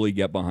fully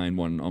get behind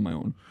one on my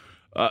own.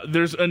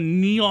 There's a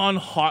neon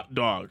hot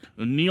dog,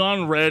 a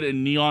neon red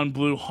and neon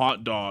blue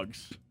hot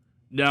dogs.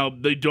 Now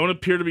they don't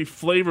appear to be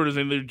flavored as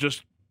anything.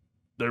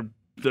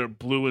 They're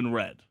blue and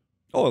red.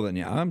 Oh, then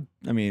yeah.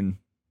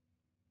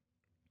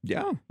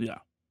 Yeah.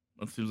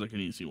 That seems like an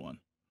easy one.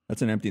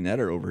 That's an empty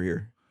netter over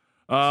here.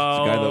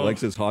 Oh, It's a guy that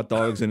likes his hot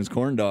dogs and his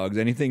corn dogs,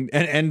 anything,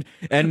 and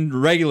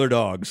regular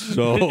dogs.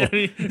 So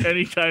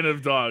any kind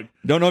of dog.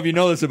 Don't know if you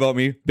know this about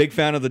me. Big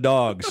fan of the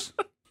dogs.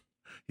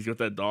 He's got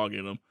that dog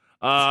in him.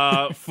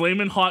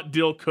 Flamin' Hot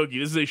Dill Cookie.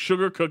 This is a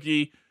sugar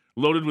cookie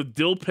loaded with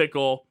dill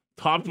pickle,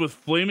 topped with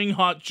flaming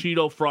hot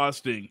Cheeto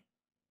frosting.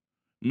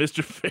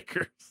 Mr.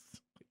 Vickers.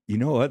 You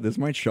know what? This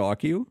might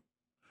shock you,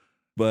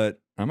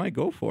 but I might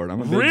go for it.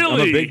 I'm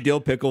Really? a big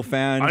dill pickle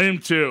fan. I am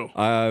too.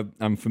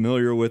 I'm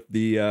familiar with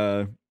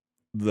the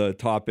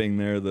topping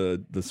there,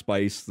 the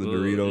spice, the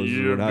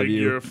Doritos, what have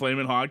you. You're a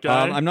Flamin' Hot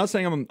guy? I'm not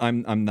saying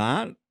I'm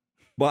not,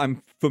 but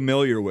I'm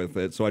familiar with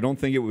it, so I don't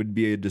think it would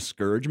be a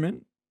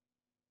discouragement.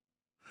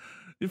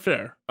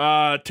 Fair.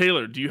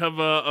 Taylor, do you have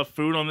a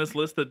food on this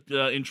list that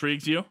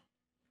intrigues you?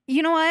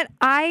 You know what?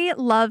 I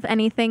love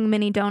anything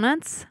mini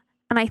donuts,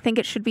 and I think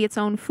it should be its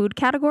own food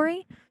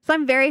category. So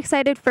I'm very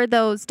excited for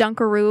those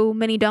Dunkaroo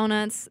mini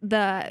donuts,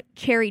 the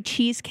cherry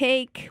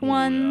cheesecake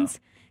ones. Yeah.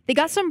 They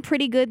got some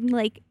pretty good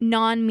like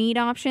non-meat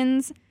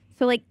options.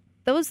 So like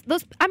those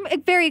I'm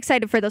very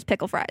excited for those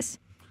pickle fries.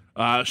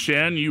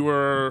 Shan, you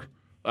were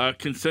a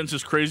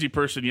consensus crazy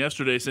person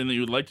yesterday saying that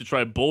you would like to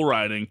try bull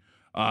riding.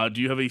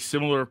 Do you have a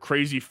similar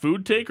crazy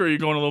food take, or are you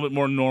going a little bit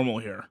more normal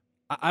here?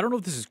 I don't know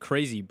if this is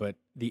crazy, but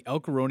the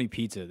elk-a-roni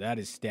pizza, that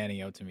is standing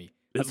out to me.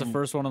 That's the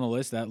first one on the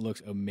list. That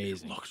looks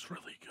amazing. It looks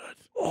really good.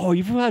 Oh,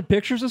 you've had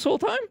pictures this whole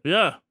time?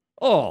 Yeah.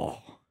 Oh.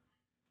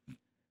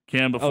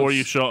 Cam, before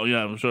you show,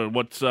 I'm sure.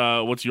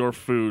 What's your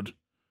food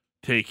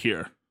take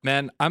here?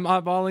 Man, I'm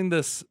eyeballing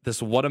this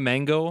what a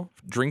mango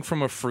drink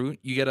from a fruit.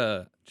 You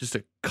get just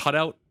a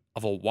cutout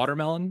of a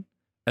watermelon,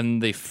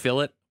 and they fill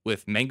it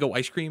with mango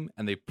ice cream,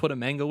 and they put a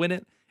mango in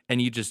it,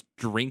 and you just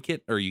drink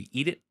it or you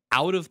eat it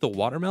out of the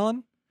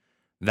watermelon.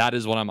 That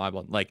is what I'm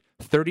eyeballing. Like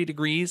 30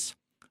 degrees,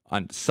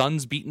 on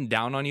sun's beating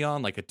down on you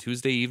on like a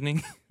Tuesday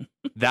evening.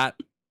 That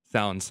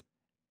sounds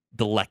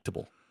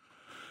delectable.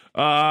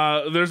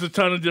 There's a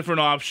ton of different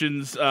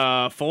options.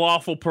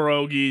 Falafel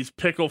pierogies,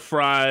 pickle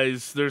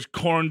fries. There's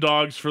corn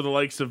dogs for the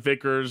likes of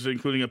Vickers,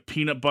 including a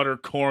peanut butter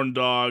corn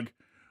dog.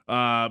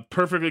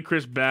 Perfectly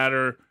crisp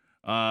batter,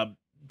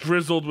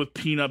 drizzled with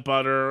peanut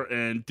butter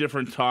and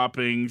different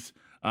toppings.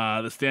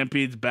 The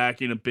Stampede's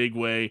back in a big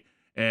way.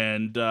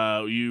 And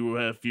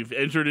if you've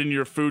entered in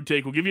your food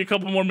take, we'll give you a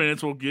couple more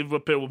minutes. We'll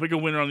pick a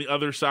winner on the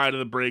other side of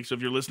the break. So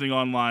if you're listening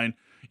online,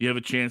 you have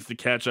a chance to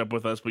catch up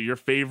with us. But your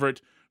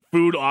favorite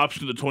food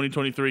option of the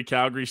 2023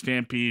 Calgary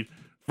Stampede,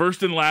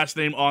 first and last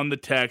name on the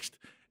text,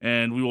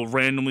 and we will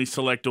randomly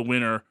select a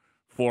winner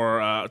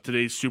for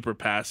today's Super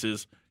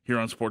Passes here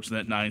on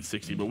Sportsnet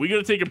 960. But we got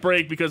to take a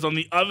break because on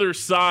the other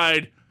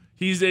side,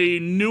 he's a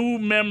new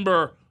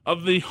member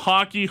of the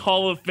Hockey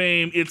Hall of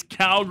Fame. It's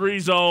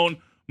Calgary's own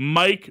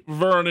Mike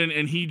Vernon,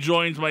 and he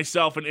joins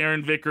myself and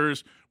Aaron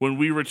Vickers when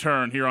we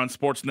return here on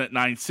Sportsnet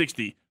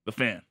 960, The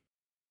Fan.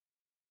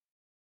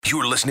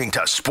 You're listening to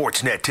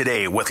Sportsnet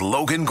Today with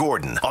Logan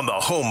Gordon on the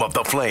home of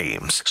the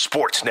Flames.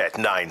 Sportsnet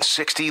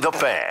 960, The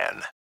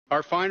Fan.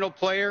 Our final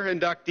player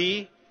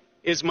inductee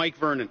is Mike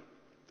Vernon.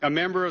 A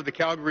member of the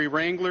Calgary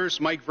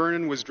Wranglers, Mike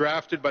Vernon was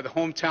drafted by the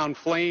hometown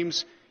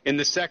Flames in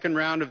the second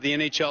round of the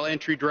NHL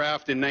entry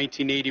draft in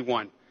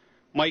 1981.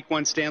 Mike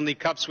won Stanley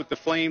Cups with the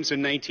Flames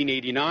in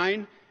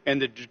 1989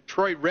 and the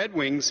Detroit Red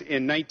Wings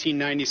in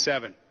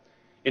 1997.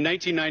 In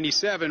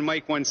 1997,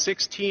 Mike won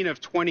 16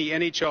 of 20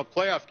 NHL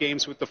playoff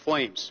games with the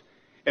Flames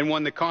and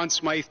won the Conn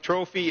Smythe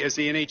Trophy as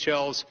the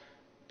NHL's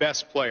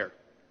best player.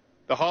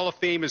 The Hall of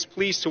Fame is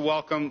pleased to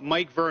welcome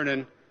Mike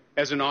Vernon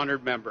as an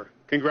honored member.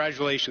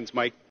 Congratulations,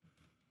 Mike.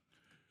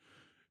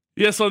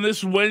 Yes, on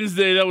this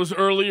Wednesday, that was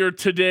earlier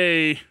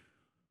today,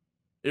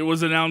 it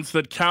was announced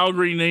that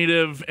Calgary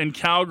native and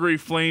Calgary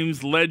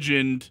Flames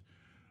legend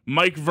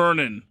Mike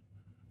Vernon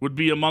would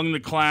be among the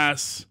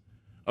class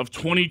of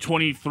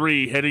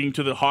 2023 heading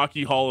to the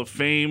Hockey Hall of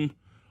Fame.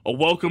 A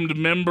welcomed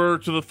member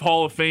to the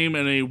Hall of Fame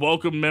and a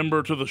welcome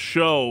member to the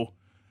show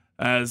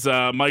as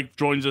Mike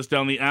joins us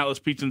down the Atlas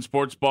Pizza and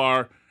Sports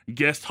Bar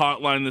guest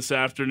hotline this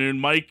afternoon.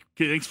 Mike,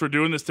 thanks for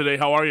doing this today.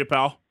 How are you,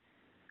 pal?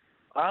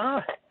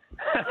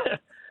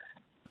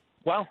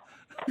 Well,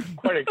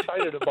 quite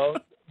excited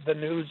about the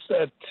news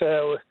that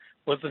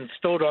was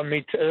instilled on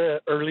me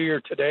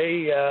earlier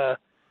today.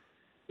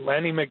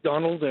 Lanny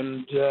McDonald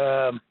and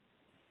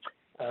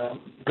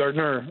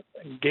Gardner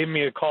gave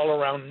me a call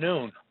around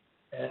noon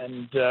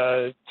and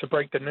to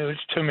break the news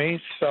to me,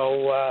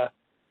 so I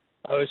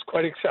was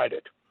quite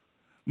excited.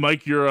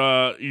 Mike, you're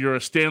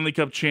a Stanley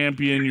Cup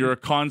champion, you're a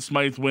Conn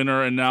Smythe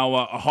winner, and now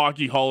a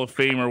Hockey Hall of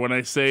Famer. When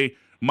I say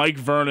Mike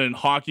Vernon,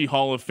 Hockey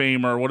Hall of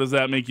Famer, what does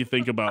that make you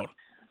think about?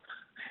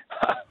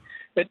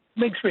 It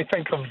makes me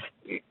think of,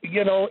 it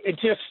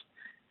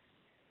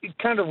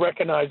kind of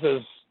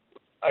recognizes,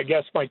 I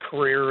guess, my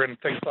career and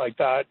things like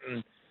that.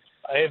 And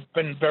I have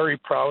been very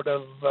proud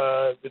of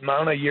the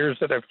amount of years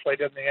that I've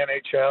played in the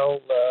NHL,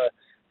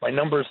 my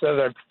numbers that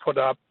I've put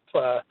up.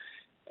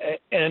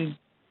 And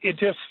it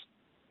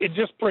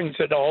just brings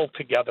it all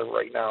together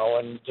right now.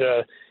 And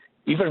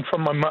even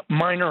from my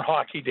minor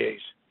hockey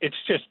days, it's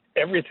just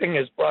everything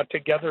is brought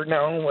together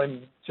now,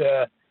 and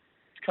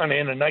kind of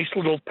in a nice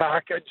little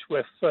package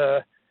with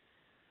the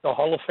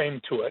Hall of Fame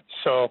to it.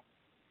 So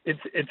it's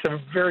a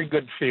very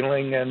good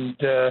feeling, and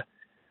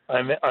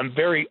I'm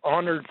very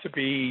honored to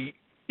be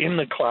in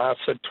the class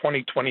of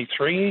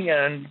 2023,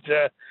 and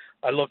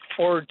I look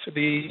forward to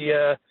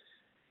the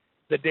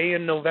day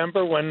in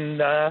November when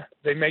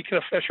they make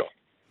it official.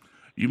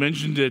 You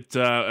mentioned it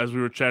as we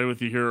were chatting with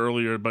you here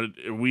earlier, but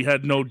we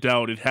had no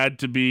doubt it had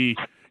to be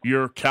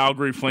your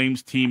Calgary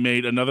Flames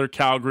teammate, another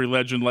Calgary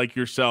legend like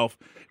yourself.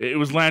 It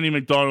was Lanny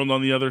McDonald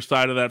on the other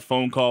side of that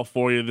phone call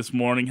for you this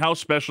morning. How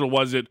special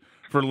was it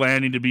for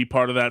Lanny to be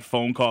part of that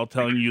phone call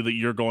telling you that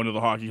you're going to the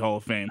Hockey Hall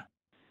of Fame?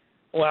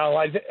 Well,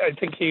 I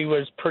think he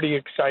was pretty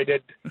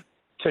excited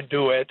to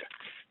do it.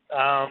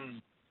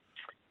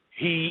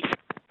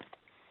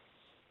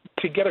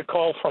 To get a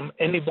call from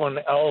anyone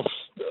else,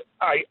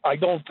 I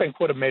don't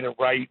think would have made it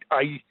right.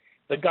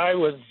 The guy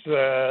was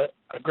a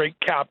great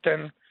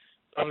captain,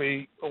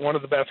 probably one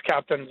of the best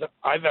captains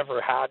I've ever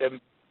had and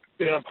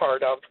been a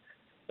part of.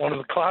 One of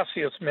the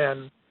classiest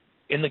men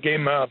in the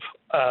game of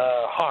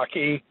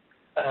hockey,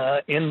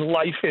 in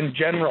life in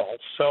general.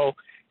 So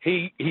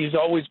he's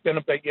always been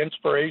a big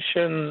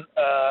inspiration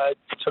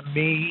to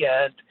me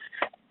and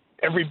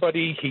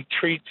everybody he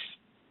treats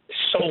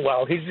so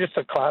well. He's just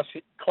a class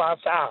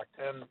act,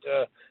 and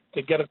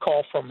to get a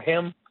call from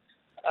him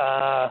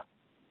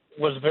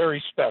was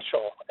very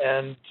special.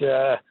 And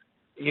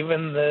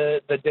even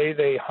the day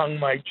they hung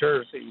my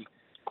jersey,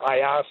 I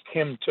asked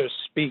him to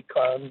speak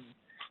on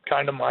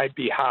kind of my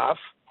behalf,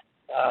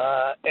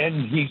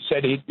 and he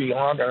said he'd be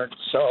honored.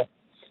 So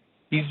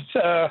he's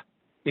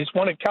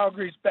one of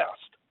Calgary's best.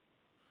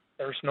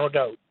 There's no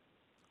doubt.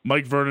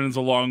 Mike Vernon is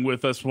along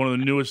with us, one of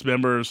the newest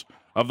members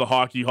of the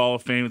Hockey Hall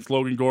of Fame. It's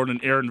Logan Gordon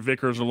and Aaron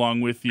Vickers along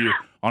with you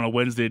on a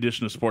Wednesday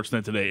edition of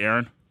Sportsnet Today.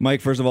 Aaron?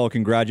 Mike, first of all,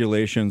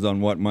 congratulations on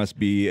what must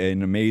be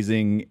an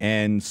amazing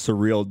and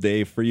surreal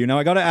day for you. Now,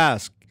 I got to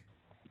ask,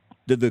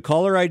 did the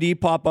caller ID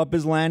pop up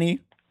as Lanny?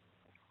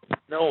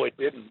 No, it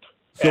didn't.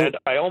 And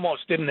I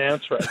almost didn't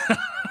answer it.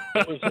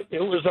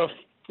 It was a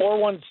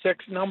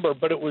 416 number,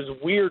 but it was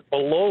weird.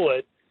 Below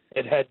it,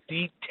 it had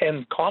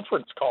D10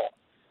 conference call.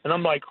 And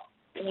I'm like,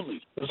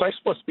 holy, was I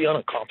supposed to be on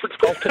a conference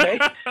call today?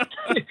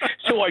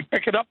 So I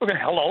pick it up and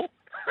hello.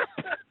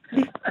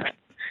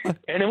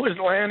 And it was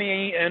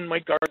Lanny and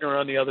Mike Gardner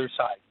on the other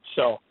side.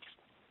 So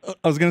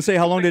I was going to say,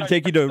 how long did it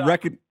take you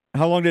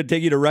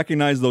to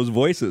recognize those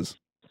voices?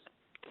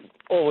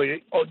 Oh,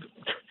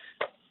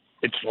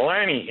 it's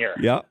Lanny here.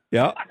 Yeah.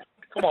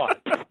 Come on.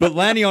 But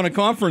Lanny on a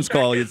conference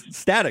call is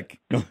static.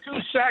 2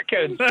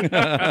 seconds. Hey,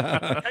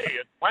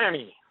 it's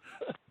Lanny.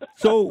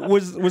 So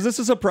was this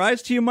a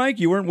surprise to you, Mike?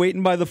 You weren't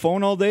waiting by the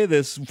phone all day.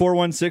 This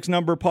 416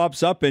 number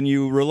pops up and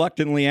you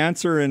reluctantly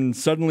answer, and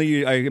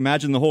suddenly I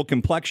imagine the whole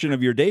complexion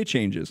of your day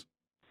changes.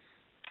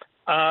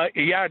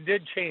 Yeah, it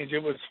did change.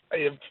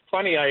 It's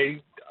funny.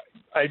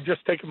 I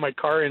just taken my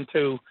car in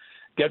to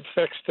get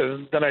fixed,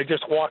 and then I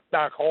just walked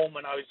back home,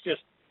 and I was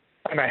just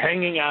kind of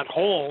hanging at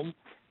home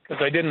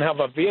because I didn't have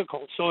a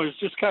vehicle. So I was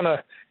just kind of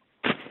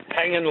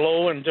hanging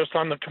low and just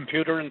on the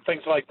computer and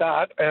things like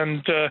that.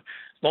 And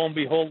lo and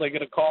behold, I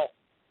get a call.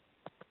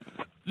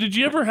 Did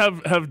you ever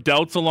have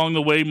doubts along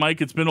the way,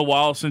 Mike? It's been a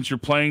while since your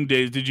playing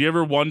days. Did you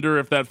ever wonder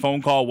if that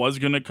phone call was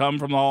going to come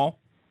from the Hall?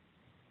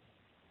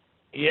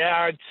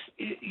 Yeah,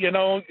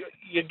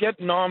 you get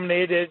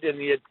nominated and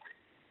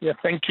you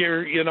think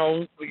you're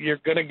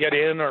going to get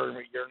in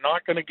or you're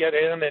not going to get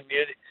in, and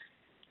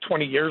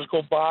 20 years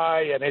go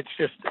by, and it's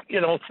just,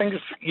 things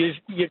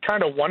you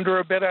kind of wonder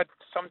a bit at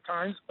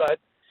sometimes, but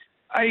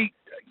I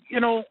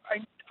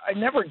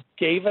never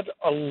gave it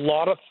a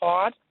lot of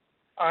thought.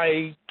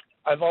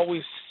 I've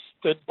always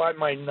stood by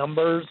my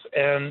numbers,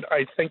 and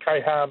I think I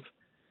have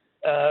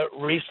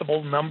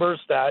reasonable numbers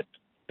that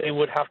they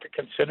would have to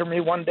consider me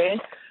one day.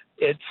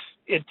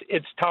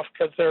 It's tough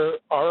because there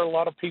are a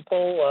lot of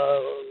people,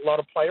 a lot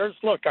of players.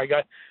 Look,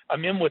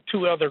 I'm in with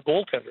 2 other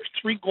goaltenders,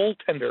 3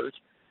 goaltenders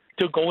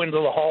to go into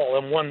the Hall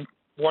in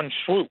one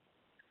swoop,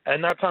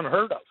 and that's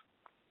unheard of.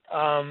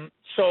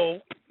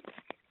 So,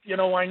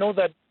 I know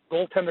that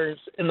goaltenders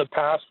in the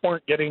past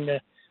weren't getting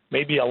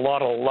maybe a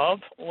lot of love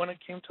when it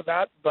came to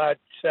that, but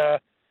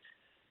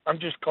I'm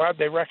just glad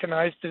they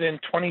recognized it in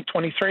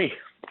 2023.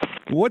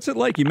 What's it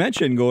like? You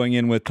mentioned going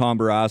in with Tom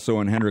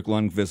Barrasso and Henrik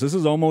Lundqvist. This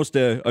is almost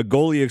a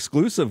goalie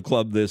exclusive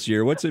club this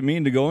year. What's it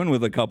mean to go in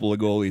with a couple of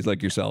goalies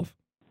like yourself?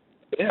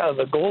 Yeah,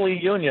 the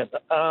goalie union.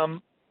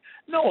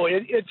 No,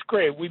 it's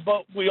great.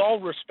 We all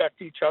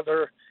respect each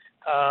other.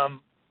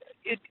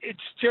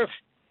 It's just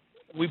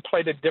we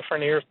played at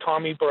different ears.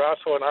 Tommy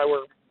Barrasso and I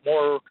were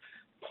more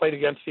played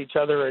against each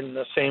other in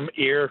the same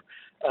ear.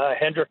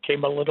 Hendrick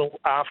came a little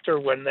after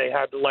when they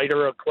had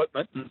lighter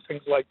equipment and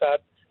things like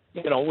that.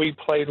 We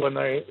played when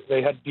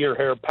they had deer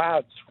hair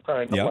pads,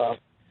 kind of.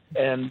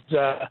 And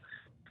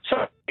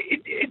so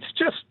it's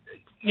just,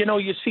 you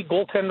see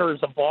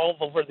goaltenders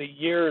evolve over the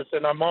years,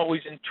 and I'm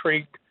always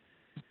intrigued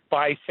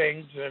by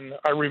things. And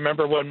I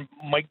remember when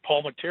Mike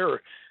Palmateer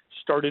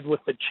started with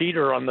the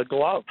cheater on the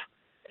glove.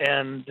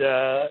 And,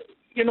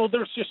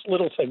 there's just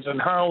little things, and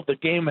how the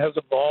game has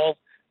evolved,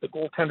 the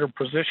goaltender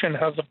position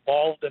has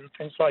evolved, and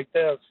things like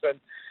this. And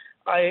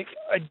I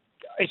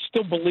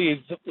still believe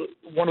that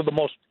one of the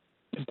most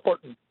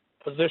important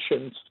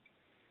positions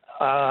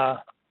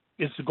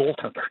is the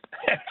goaltender.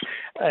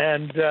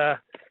 And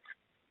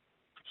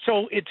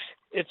so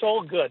it's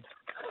all good.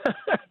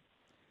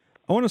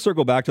 I want to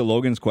circle back to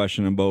Logan's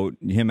question about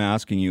him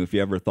asking you if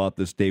you ever thought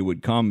this day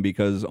would come,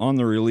 because on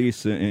the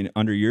release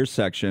under your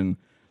section,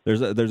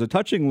 there's a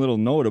touching little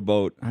note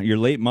about your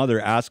late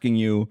mother asking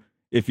you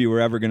if you were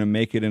ever going to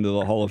make it into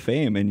the Hall of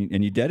Fame,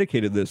 and you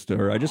dedicated this to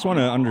her. I just want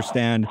to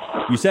understand.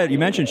 You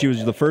mentioned she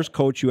was the first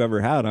coach you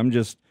ever had. I'm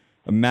just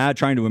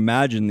trying to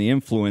imagine the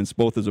influence,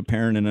 both as a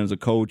parent and as a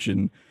coach,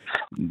 and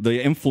the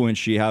influence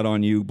she had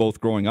on you both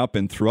growing up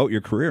and throughout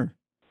your career.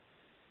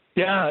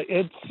 Yeah,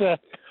 it's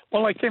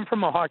well, I came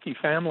from a hockey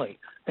family,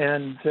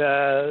 and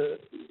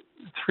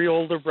 3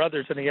 older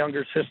brothers and a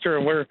younger sister,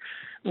 and we're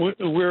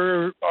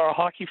a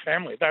hockey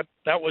family. That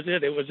was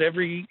it. It was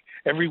every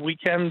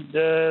weekend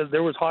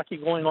there was hockey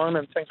going on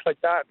and things like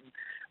that.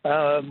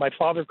 My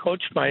father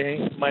coached,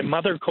 my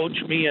mother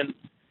coached me, and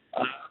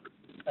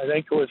I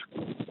think it was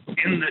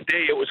in the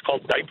day it was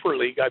called Diaper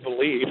League, I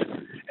believe,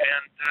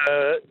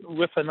 and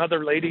with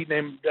another lady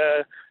named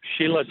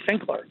Sheila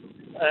Sinclair.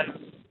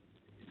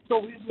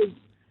 So it was,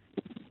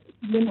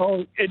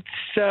 it's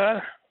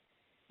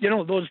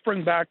those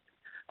bring back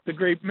the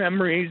great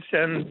memories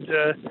and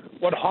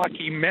what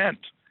hockey meant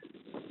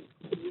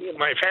in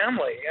my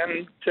family,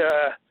 and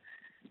to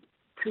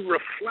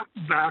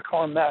reflect back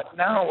on that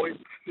now,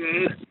 it's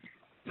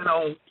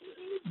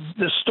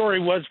the story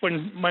was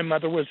when my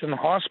mother was in the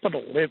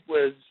hospital. It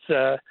was,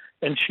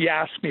 and she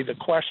asked me the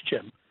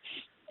question.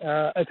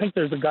 I think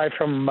there's a guy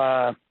from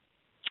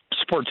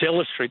Sports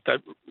Illustrated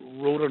that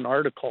wrote an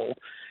article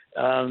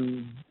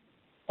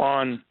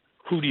on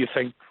who do you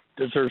think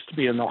deserves to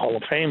be in the Hall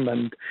of Fame,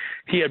 and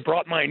he had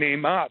brought my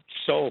name up.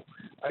 So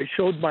I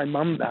showed my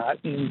mom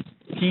that, and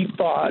he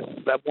thought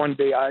that one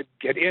day I'd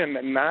get in,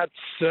 and that's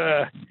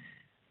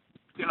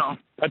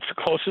that's the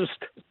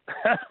closest.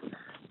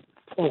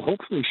 Well,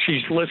 hopefully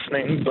she's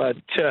listening, but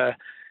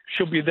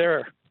she'll be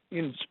there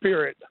in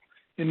spirit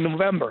in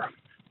November.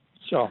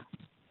 So,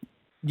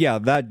 yeah,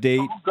 that date.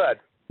 Oh, good.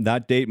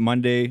 That date,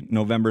 Monday,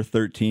 November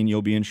 13,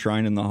 you'll be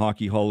enshrined in the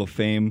Hockey Hall of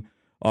Fame.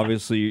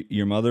 Obviously,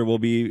 your mother will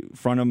be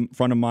front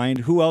of mind.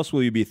 Who else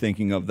will you be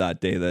thinking of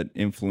that day that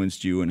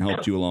influenced you and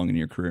helped you along in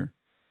your career?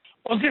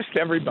 Well, just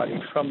everybody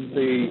from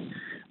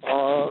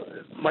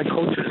my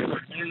coaches in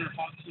the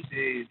hockey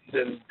days,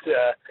 and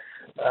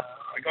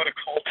I got a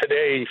call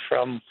today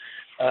from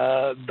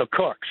the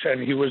Cooks,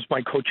 and he was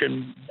my coach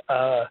in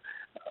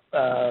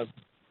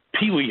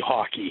Pee Wee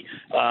hockey.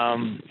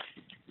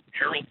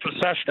 Harold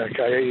Pasechnik,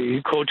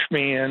 he coached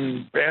me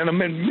in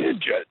Bantam and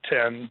Midget,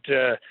 and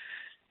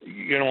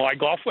I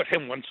golf with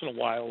him once in a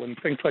while and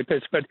things like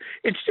this, but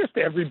it's just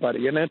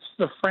everybody, and it's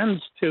the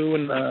friends too,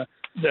 and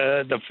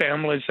the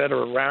families that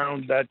are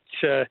around that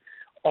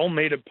all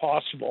made it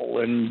possible.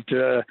 And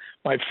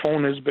my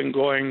phone has been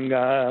going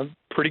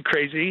pretty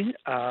crazy,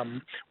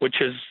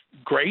 which is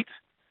great.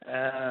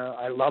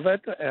 I love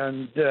it,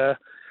 and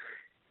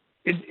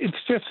it's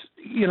just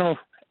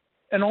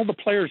and all the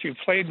players you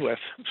played with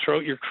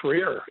throughout your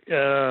career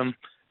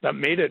that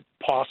made it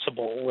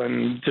possible.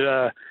 And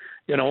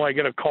I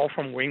get a call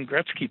from Wayne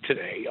Gretzky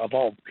today, of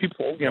all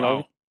people.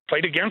 Wow.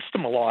 Played against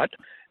him a lot.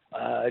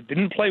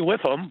 Didn't play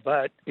with him,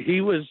 but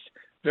he was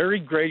very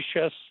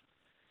gracious.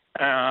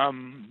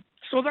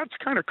 So that's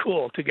kind of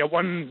cool to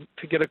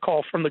get a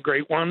call from the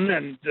great one.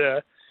 And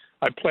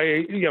I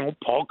play,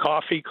 Paul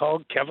Coffey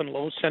called, Kevin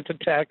Lowe sent a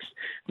text.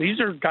 These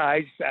are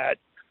guys that,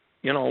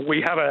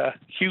 we have a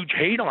huge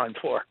hate on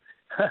for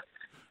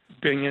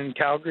being in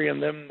Calgary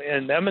and them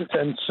in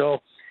Edmonton.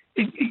 So,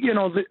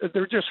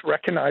 they're just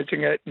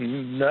recognizing it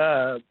and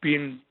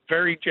being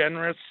very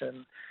generous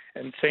and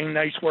saying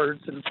nice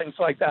words and things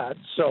like that.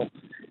 So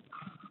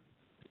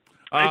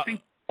I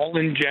think all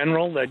in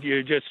general that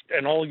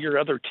and all your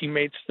other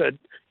teammates that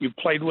you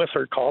played with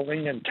are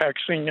calling and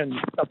texting and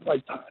stuff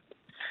like that.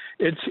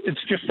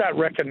 It's just that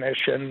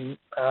recognition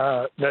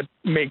that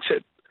makes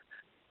it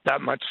that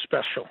much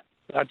special.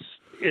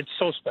 It's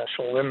so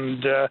special,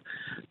 and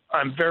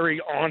I'm very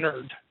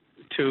honored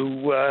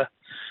to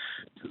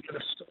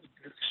get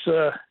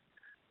this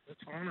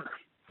honor.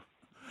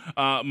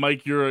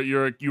 Mike, you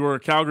were a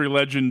Calgary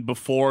legend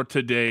before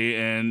today,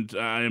 and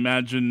I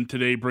imagine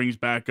today brings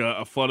back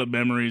a flood of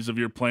memories of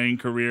your playing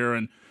career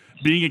and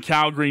being a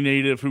Calgary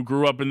native who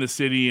grew up in the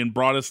city and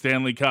brought a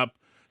Stanley Cup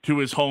to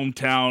his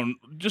hometown.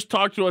 Just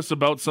talk to us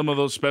about some of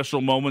those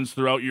special moments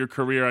throughout your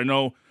career. I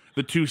know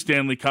the 2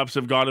 Stanley Cups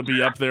have got to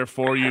be up there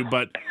for you,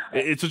 but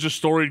it's such a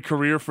storied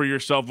career for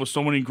yourself with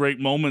so many great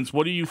moments.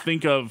 What do you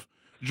think of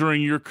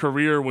during your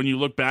career when you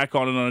look back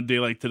on it on a day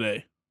like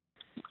today?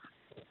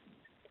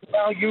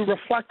 Well, you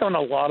reflect on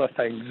a lot of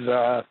things.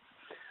 The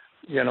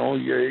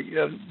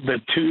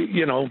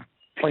 2,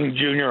 playing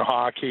junior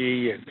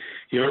hockey, and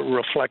you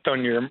reflect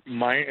on your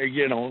mind.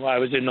 I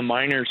was in the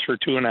minors for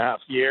 2.5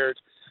 years.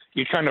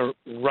 You kind of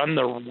run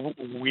the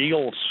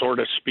wheel, so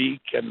to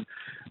speak, and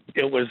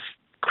it was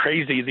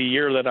crazy the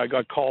year that I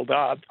got called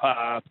up.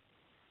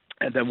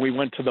 And then we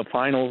went to the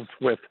finals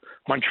with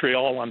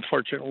Montreal.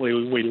 Unfortunately,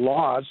 we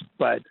lost,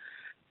 but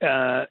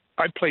I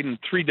played in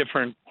 3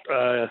 different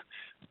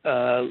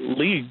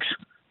leagues.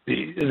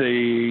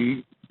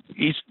 The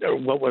East,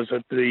 what was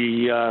it?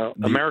 The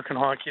American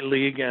Hockey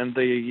League and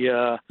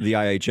the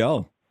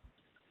IHL.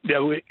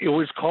 Yeah, it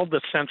was called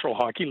the Central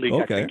Hockey League,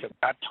 Okay. I think, at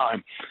that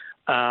time.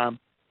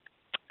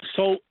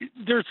 So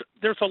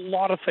there's a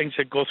lot of things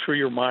that go through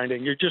your mind,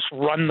 and you just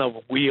run the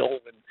wheel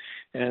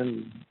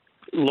and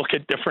look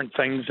at different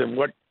things and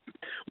what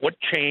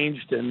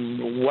changed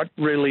and what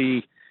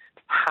really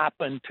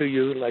happened to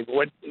you, like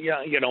when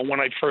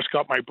I first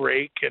got my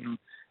break and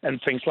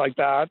things like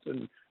that.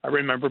 And I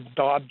remember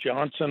Bob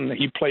Johnson,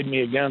 he played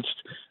me against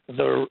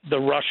the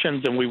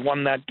Russians, and we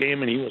won that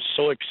game, and he was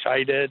so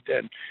excited.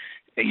 And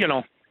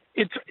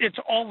it's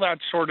all that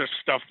sort of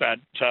stuff that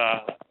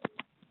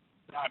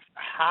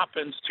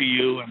happens to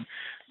you, and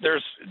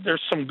there's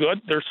some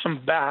good, there's some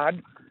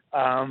bad.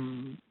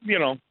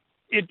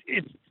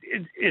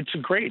 It's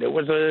great. It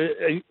was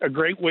a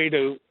great way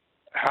to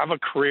have a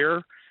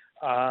career.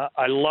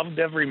 I loved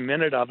every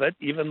minute of it,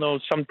 even though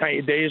some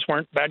days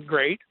weren't that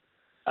great.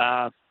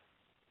 But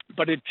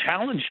it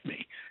challenged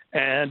me,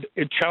 and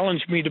it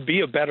challenged me to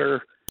be a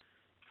better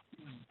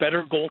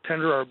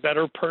goaltender or a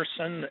better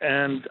person.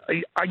 And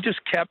I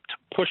just kept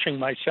pushing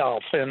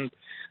myself. And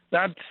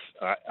that's,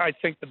 I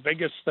think, the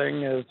biggest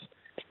thing is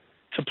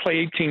to play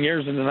 18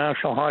 years in the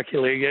National Hockey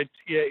League.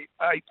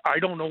 I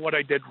don't know what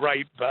I did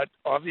right, but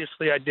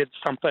obviously I did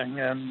something,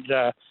 and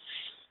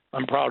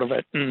I'm proud of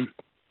it. And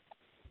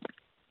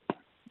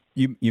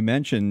You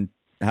mentioned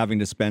having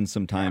to spend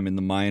some time in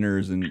the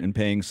minors and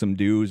paying some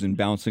dues and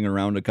bouncing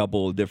around a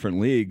couple of different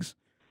leagues.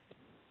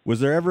 Was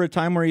there ever a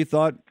time where you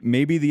thought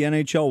maybe the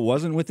NHL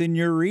wasn't within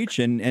your reach?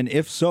 And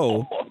if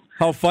so,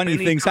 how funny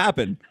things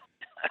happen?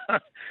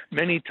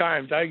 Many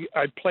times. I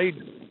played,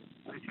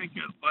 I think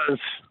it was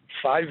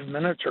 5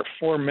 minutes or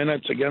 4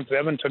 minutes against the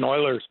Edmonton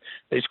Oilers.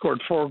 They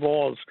scored 4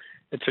 goals.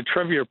 It's a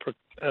trivia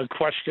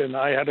question.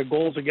 I had a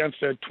goals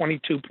against at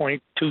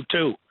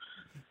 22.22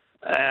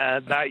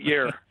 that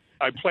year.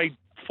 I played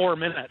 4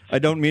 minutes. I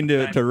don't mean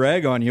to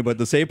rag on you, but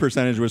the save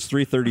percentage was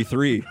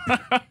 .333.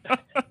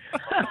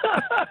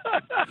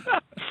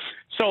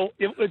 So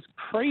it was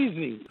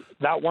crazy,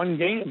 that one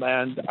game,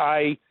 and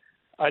I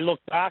look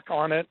back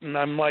on it, and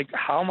I'm like,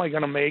 how am I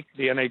going to make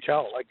the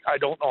NHL? Like, I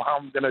don't know how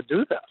I'm going to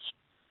do this.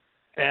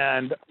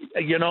 And,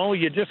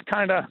 you just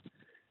kind of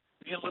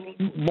be a little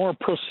more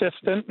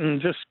persistent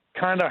and just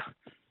kind of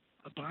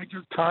bide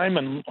your time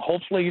and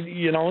hopefully,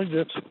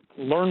 just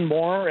learn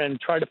more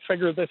and try to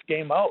figure this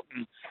game out.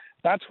 And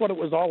that's what it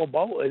was all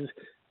about. Is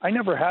I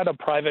never had a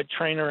private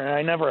trainer, and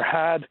I never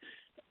had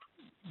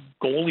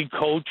goalie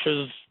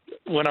coaches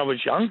when I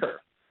was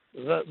younger.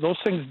 Those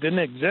things didn't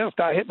exist.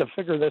 I had to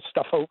figure this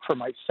stuff out for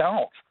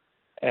myself,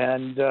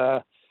 and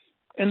the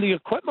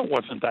equipment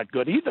wasn't that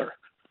good either.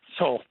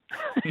 So,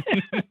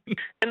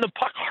 and the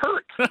puck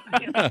hurt,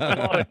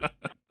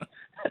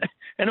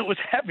 and it was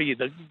heavy.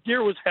 The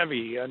gear was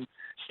heavy and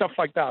stuff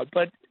like that.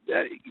 But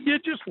you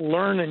just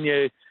learn, and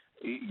you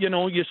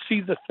see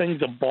the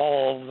things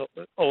evolve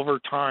over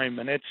time,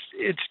 and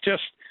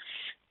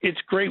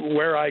it's great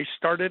where I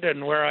started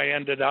and where I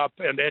ended up,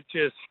 and it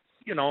just,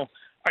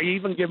 I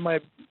even give my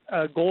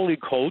goalie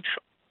coach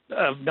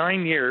of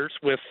 9 years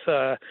with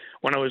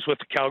when I was with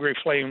the Calgary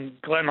Flame,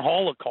 Glenn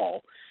Hall, a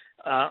call.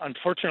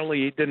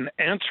 Unfortunately, he didn't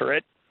answer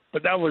it,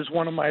 but that was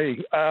one of my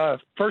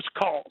first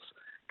calls,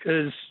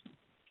 because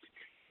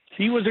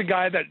he was a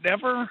guy that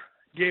never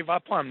gave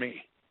up on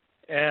me,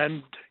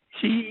 and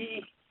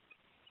he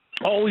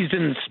always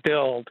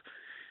instilled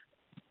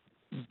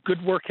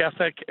good work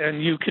ethic,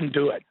 and you can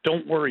do it.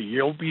 Don't worry,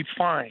 you'll be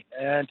fine.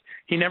 And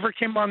he never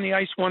came on the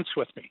ice once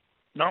with me,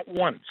 not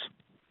once.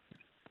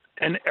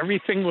 And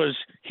everything was,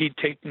 he'd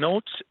take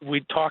notes,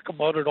 we'd talk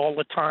about it all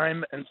the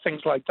time and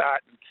things like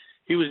that.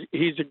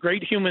 He's a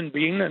great human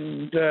being,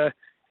 and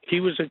he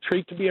was a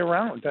treat to be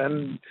around.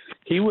 And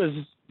he was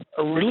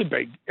a really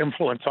big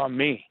influence on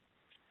me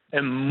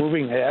and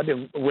moving ahead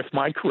with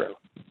my career.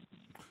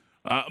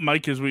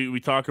 Mike, as we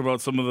talk about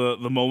some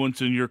of the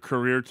moments in your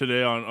career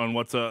today on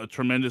what's a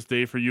tremendous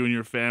day for you and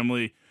your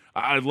family,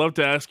 I'd love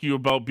to ask you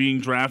about being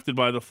drafted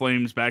by the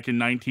Flames back in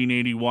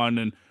 1981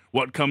 and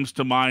what comes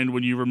to mind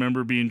when you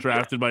remember being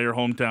drafted by your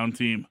hometown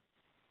team.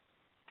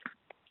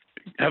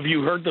 Have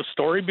you heard the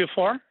story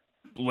before?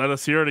 Let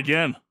us hear it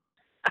again.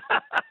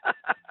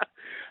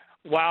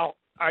 Well,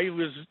 I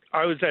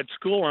was at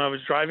school and I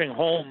was driving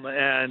home,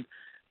 and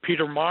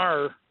Peter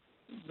Maher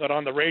got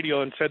on the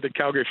radio and said the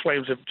Calgary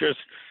Flames have just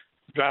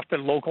drafted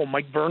local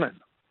Mike Vernon.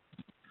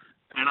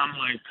 And I'm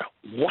like,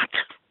 what?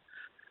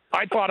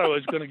 I thought I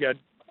was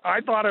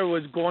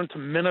going to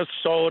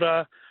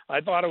Minnesota. I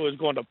thought I was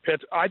going to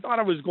Pitt. I thought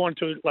I was going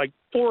to like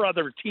 4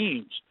 other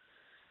teams,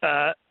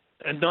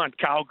 and not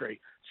Calgary.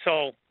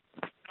 So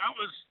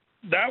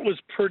that was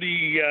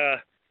pretty,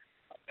 it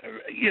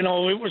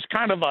was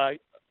kind of a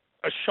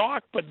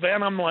shock. But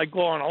then I'm like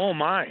going, oh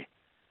my,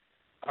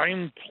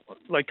 I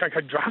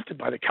got drafted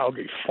by the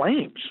Calgary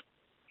Flames.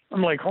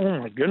 I'm like, oh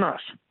my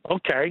goodness.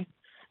 Okay.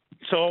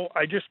 So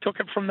I just took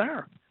it from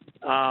there.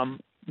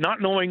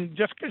 Not knowing,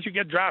 just because you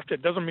get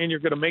drafted doesn't mean you're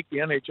going to make the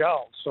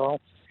NHL. So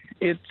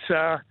it's,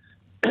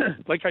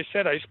 like I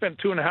said, I spent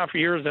 2.5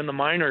 years in the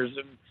minors,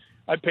 and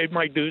I paid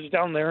my dues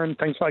down there and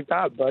things like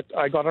that. But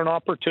I got an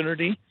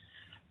opportunity.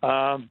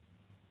 When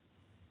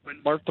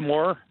Mark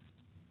DeMore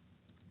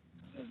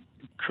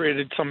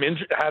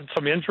had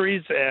some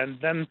injuries, and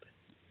then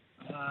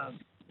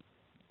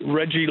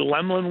Reggie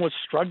Lemlin was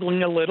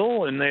struggling a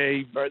little, and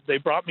they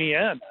brought me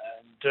in,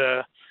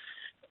 and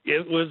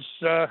it was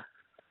a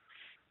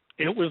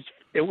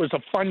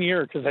fun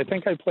year, because I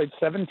think I played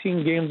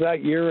 17 games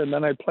that year, and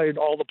then I played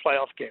all the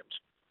playoff games.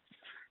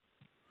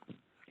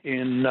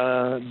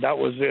 That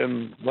was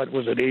in, what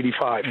was it,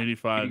 85?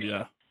 85,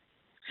 yeah.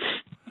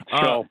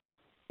 So,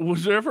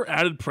 was there ever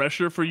added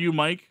pressure for you,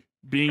 Mike,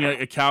 being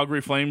a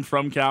Calgary Flame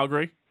from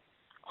Calgary?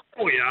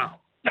 Oh, yeah,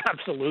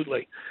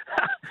 absolutely.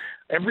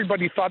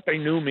 Everybody thought they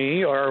knew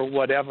me or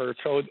whatever,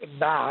 so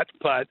that.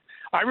 But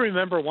I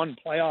remember one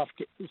playoff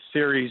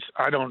series,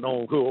 I don't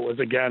know who it was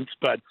against,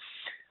 but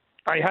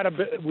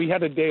we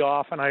had a day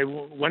off, and I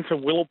went to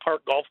Willow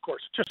Park Golf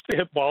Course just to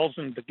hit balls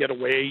and to get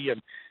away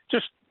and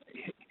just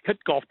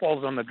hit golf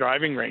balls on the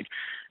driving range.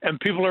 And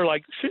people are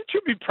like, shouldn't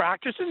you be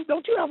practicing?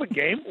 Don't you have a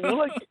game? I'm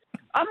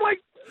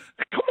like,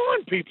 come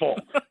on, people.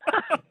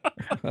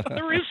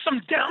 There is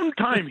some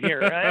downtime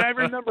here. And I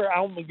remember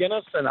Al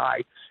McGinnis and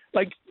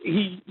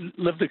he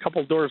lived a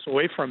couple doors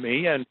away from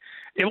me, and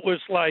it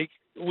was like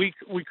we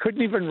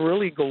couldn't even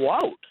really go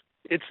out.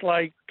 It's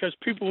like, because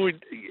people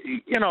would,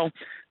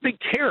 they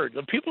cared.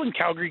 The people in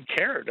Calgary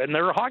cared, and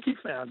they were hockey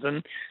fans,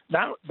 and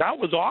that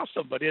was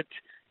awesome. But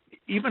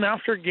even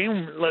after a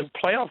game, like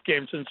playoff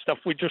games and stuff,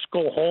 we'd just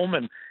go home,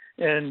 and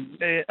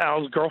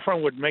Al's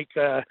girlfriend would make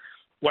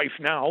wife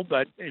now,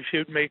 but she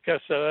would make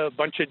us a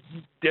bunch of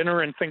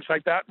dinner and things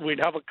like that.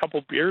 We'd have a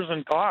couple beers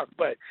and talk,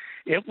 but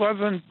it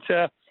wasn't.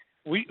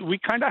 We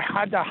kind of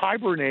had to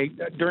hibernate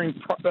during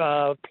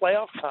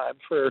playoff time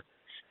for,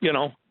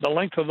 the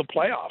length of the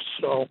playoffs.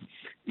 So,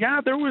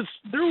 yeah, there was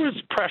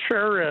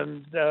pressure,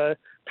 and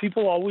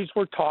people always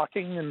were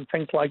talking and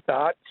things like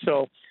that.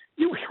 So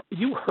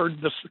you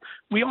heard this.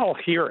 We all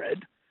hear it,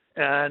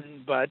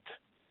 but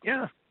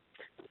yeah,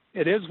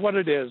 it is what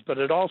it is. But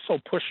it also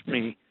pushed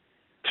me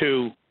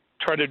to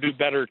try to do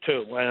better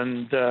too,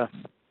 and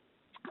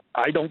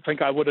I don't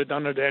think I would have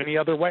done it any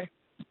other way.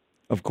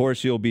 Of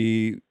course, you'll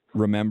be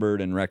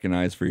remembered and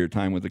recognized for your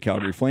time with the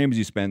Calgary Flames.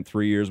 You spent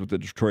 3 years with the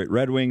Detroit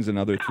Red Wings,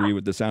 another 3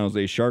 with the San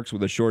Jose Sharks,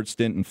 with a short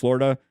stint in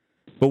Florida.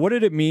 But what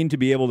did it mean to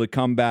be able to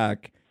come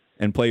back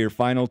and play your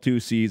final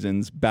 2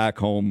 seasons back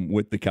home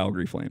with the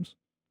Calgary Flames?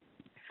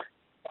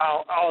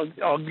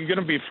 I'm going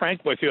to be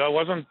frank with you. I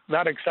wasn't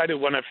that excited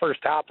when it first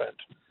happened.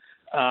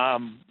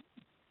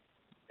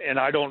 And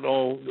I don't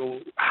know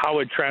how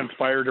it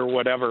transpired or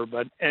whatever,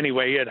 but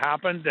anyway, it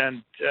happened,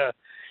 and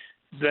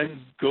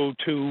then go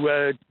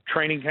to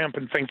training camp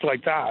and things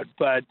like that.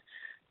 But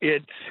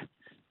it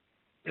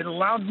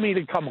allowed me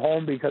to come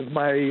home because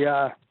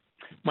my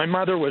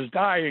mother was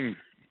dying.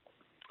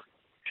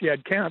 She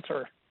had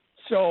cancer.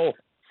 So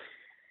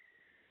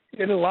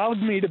it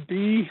allowed me to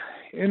be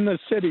in the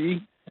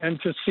city and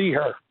to see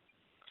her.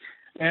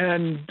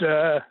 And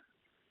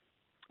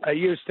I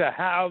used to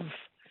have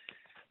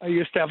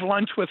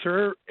lunch with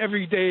her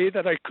every day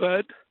that I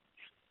could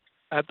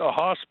at the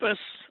hospice.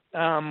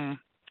 And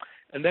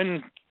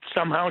then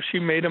somehow she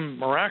made a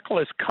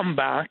miraculous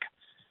comeback,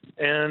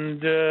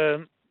 and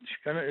she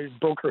kind of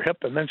broke her hip,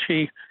 and then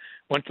she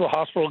went to the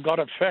hospital, got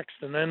it fixed,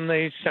 and then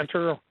they sent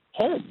her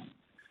home.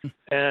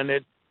 And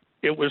it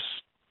was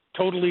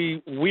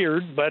totally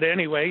weird, but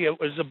anyway, it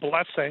was a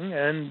blessing.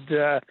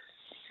 And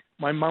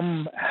my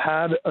mom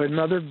had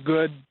another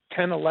good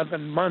 10,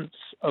 11 months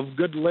of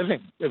good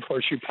living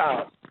before she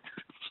passed.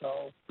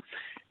 So,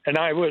 and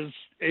I was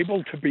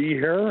able to be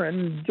here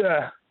and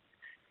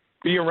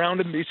be around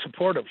and be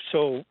supportive.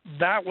 So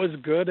that was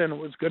good, and it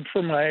was good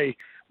for my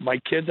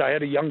kids. I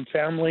had a young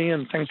family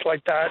and things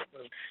like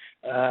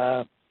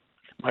that.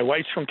 My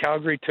wife's from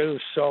Calgary too,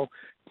 so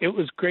it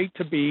was great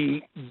to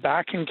be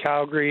back in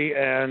Calgary,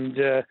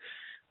 and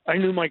I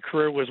knew my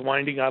career was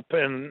winding up,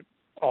 and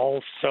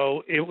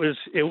also it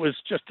was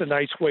just a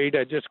nice way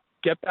to just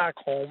get back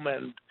home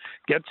and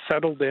get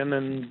settled in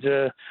and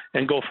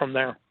go from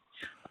there.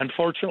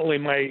 Unfortunately,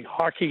 my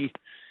hockey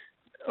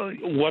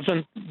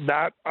wasn't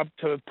that up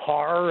to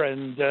par,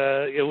 and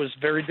it was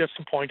very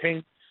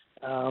disappointing.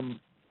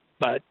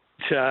 But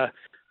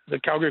the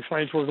Calgary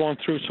Flames were going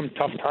through some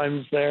tough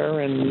times there,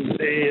 and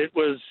it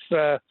was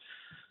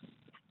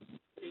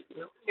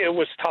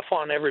tough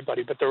on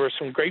everybody. But there were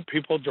some great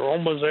people.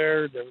 Jerome was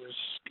there. There was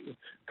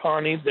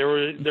Connie. There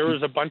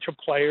was a bunch of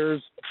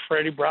players.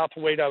 Freddie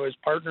Brathwaite, I was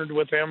partnered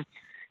with him.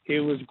 He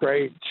was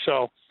great.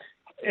 So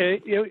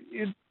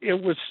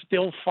it was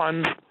still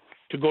fun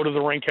to go to the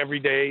rink every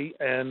day,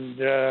 and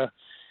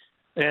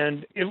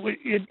it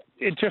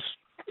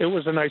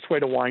was a nice way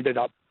to wind it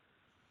up.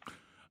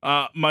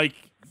 Mike,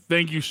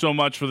 thank you so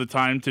much for the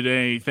time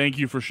today. Thank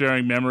you for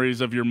sharing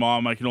memories of your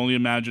mom. I can only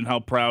imagine how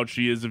proud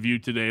she is of you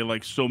today,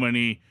 like so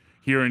many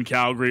here in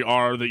Calgary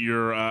are, that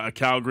you're a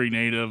Calgary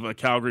native, a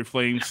Calgary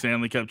Flames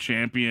Stanley Cup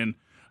champion,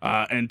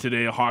 and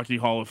today a Hockey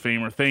Hall of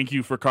Famer. Thank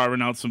you for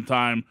carving out some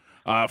time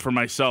for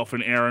myself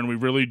and Aaron. We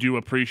really do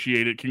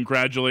appreciate it.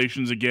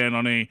 Congratulations again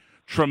on a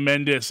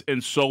tremendous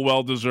and so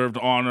well-deserved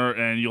honor,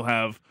 and you'll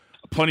have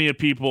plenty of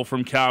people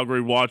from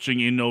Calgary watching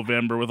in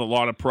November with a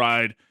lot of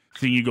pride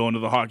seeing you go into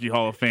the Hockey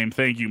Hall of Fame.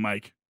 Thank you,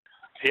 Mike.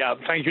 Yeah,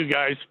 thank you,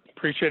 guys.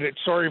 Appreciate it.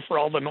 Sorry for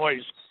all the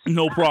noise.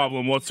 No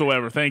problem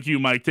whatsoever. Thank you,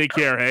 Mike. Take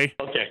care, hey?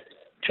 Okay.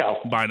 Ciao.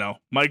 Bye now.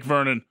 Mike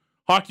Vernon,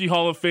 Hockey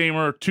Hall of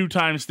Famer,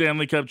 two-time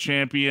Stanley Cup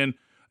champion,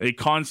 a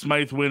Conn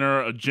Smythe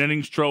winner, a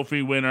Jennings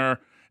Trophy winner,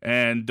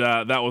 and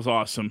that was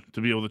awesome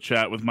to be able to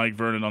chat with Mike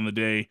Vernon on the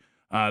day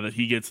that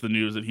he gets the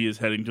news that he is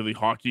heading to the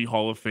Hockey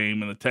Hall of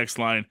Fame. And the text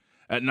line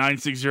at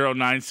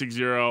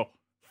 960-960,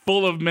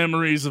 full of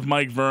memories of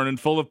Mike Vernon,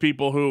 full of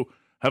people who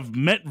have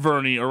met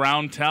Vernie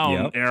around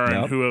town,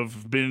 Aaron, who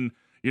have been,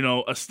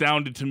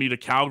 astounded to meet a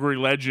Calgary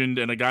legend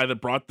and a guy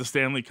that brought the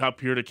Stanley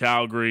Cup here to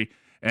Calgary.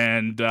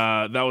 And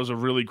that was a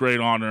really great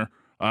honor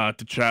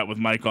to chat with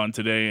Mike on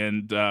today,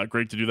 and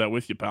great to do that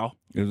with you, pal.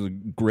 It was a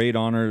great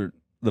honor.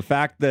 The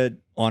fact that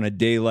on a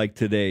day like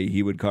today,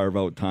 he would carve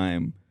out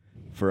time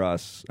for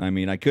us. I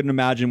mean, I couldn't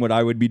imagine what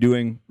I would be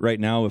doing right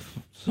now if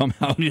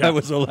somehow I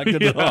was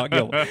elected to the Hockey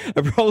Hall.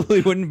 I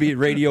probably wouldn't be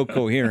radio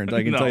coherent,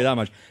 I can tell you that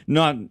much.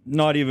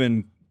 Not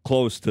even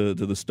close to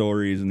the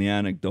stories and the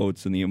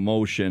anecdotes and the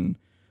emotion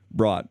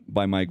brought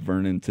by Mike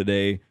Vernon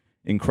today.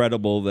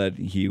 Incredible that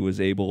he was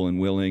able and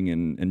willing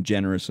and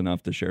generous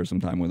enough to share some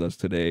time with us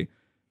today.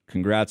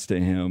 Congrats to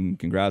him.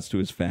 Congrats to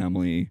his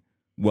family.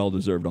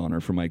 Well-deserved honor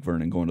for Mike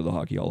Vernon going to the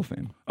Hockey Hall of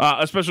Fame.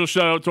 A special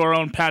shout-out to our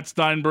own Pat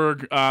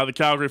Steinberg, the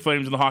Calgary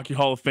Flames and the Hockey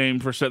Hall of Fame,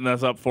 for setting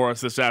this up for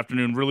us this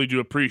afternoon. Really do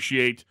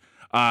appreciate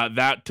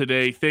that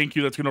today. Thank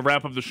you. That's going to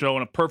wrap up the show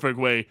in a perfect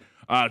way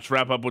to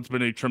wrap up what's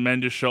been a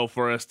tremendous show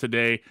for us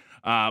today.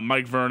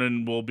 Mike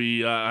Vernon will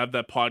be have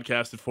that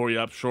podcasted for you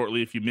up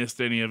shortly if you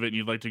missed any of it and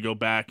you'd like to go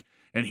back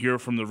and hear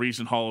from the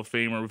recent Hall of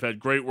Famer. We've had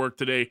great work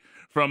today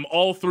from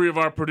all three of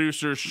our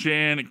producers,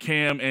 Shan,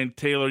 Cam, and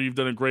Taylor. You've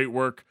done a great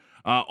work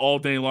all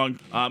day long.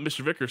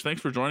 Mr. Vickers,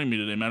 thanks for joining me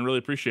today, man. Really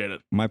appreciate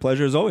it. My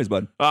pleasure as always,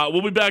 bud.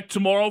 We'll be back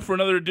tomorrow for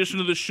another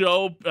edition of the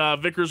show.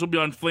 Vickers will be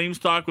on Flames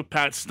Talk with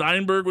Pat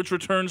Steinberg, which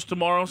returns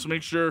tomorrow, so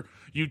make sure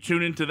you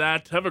tune into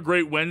that. Have a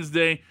great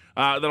Wednesday.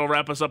 That'll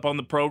wrap us up on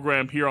the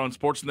program here on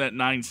Sportsnet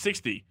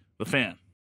 960, The Fan.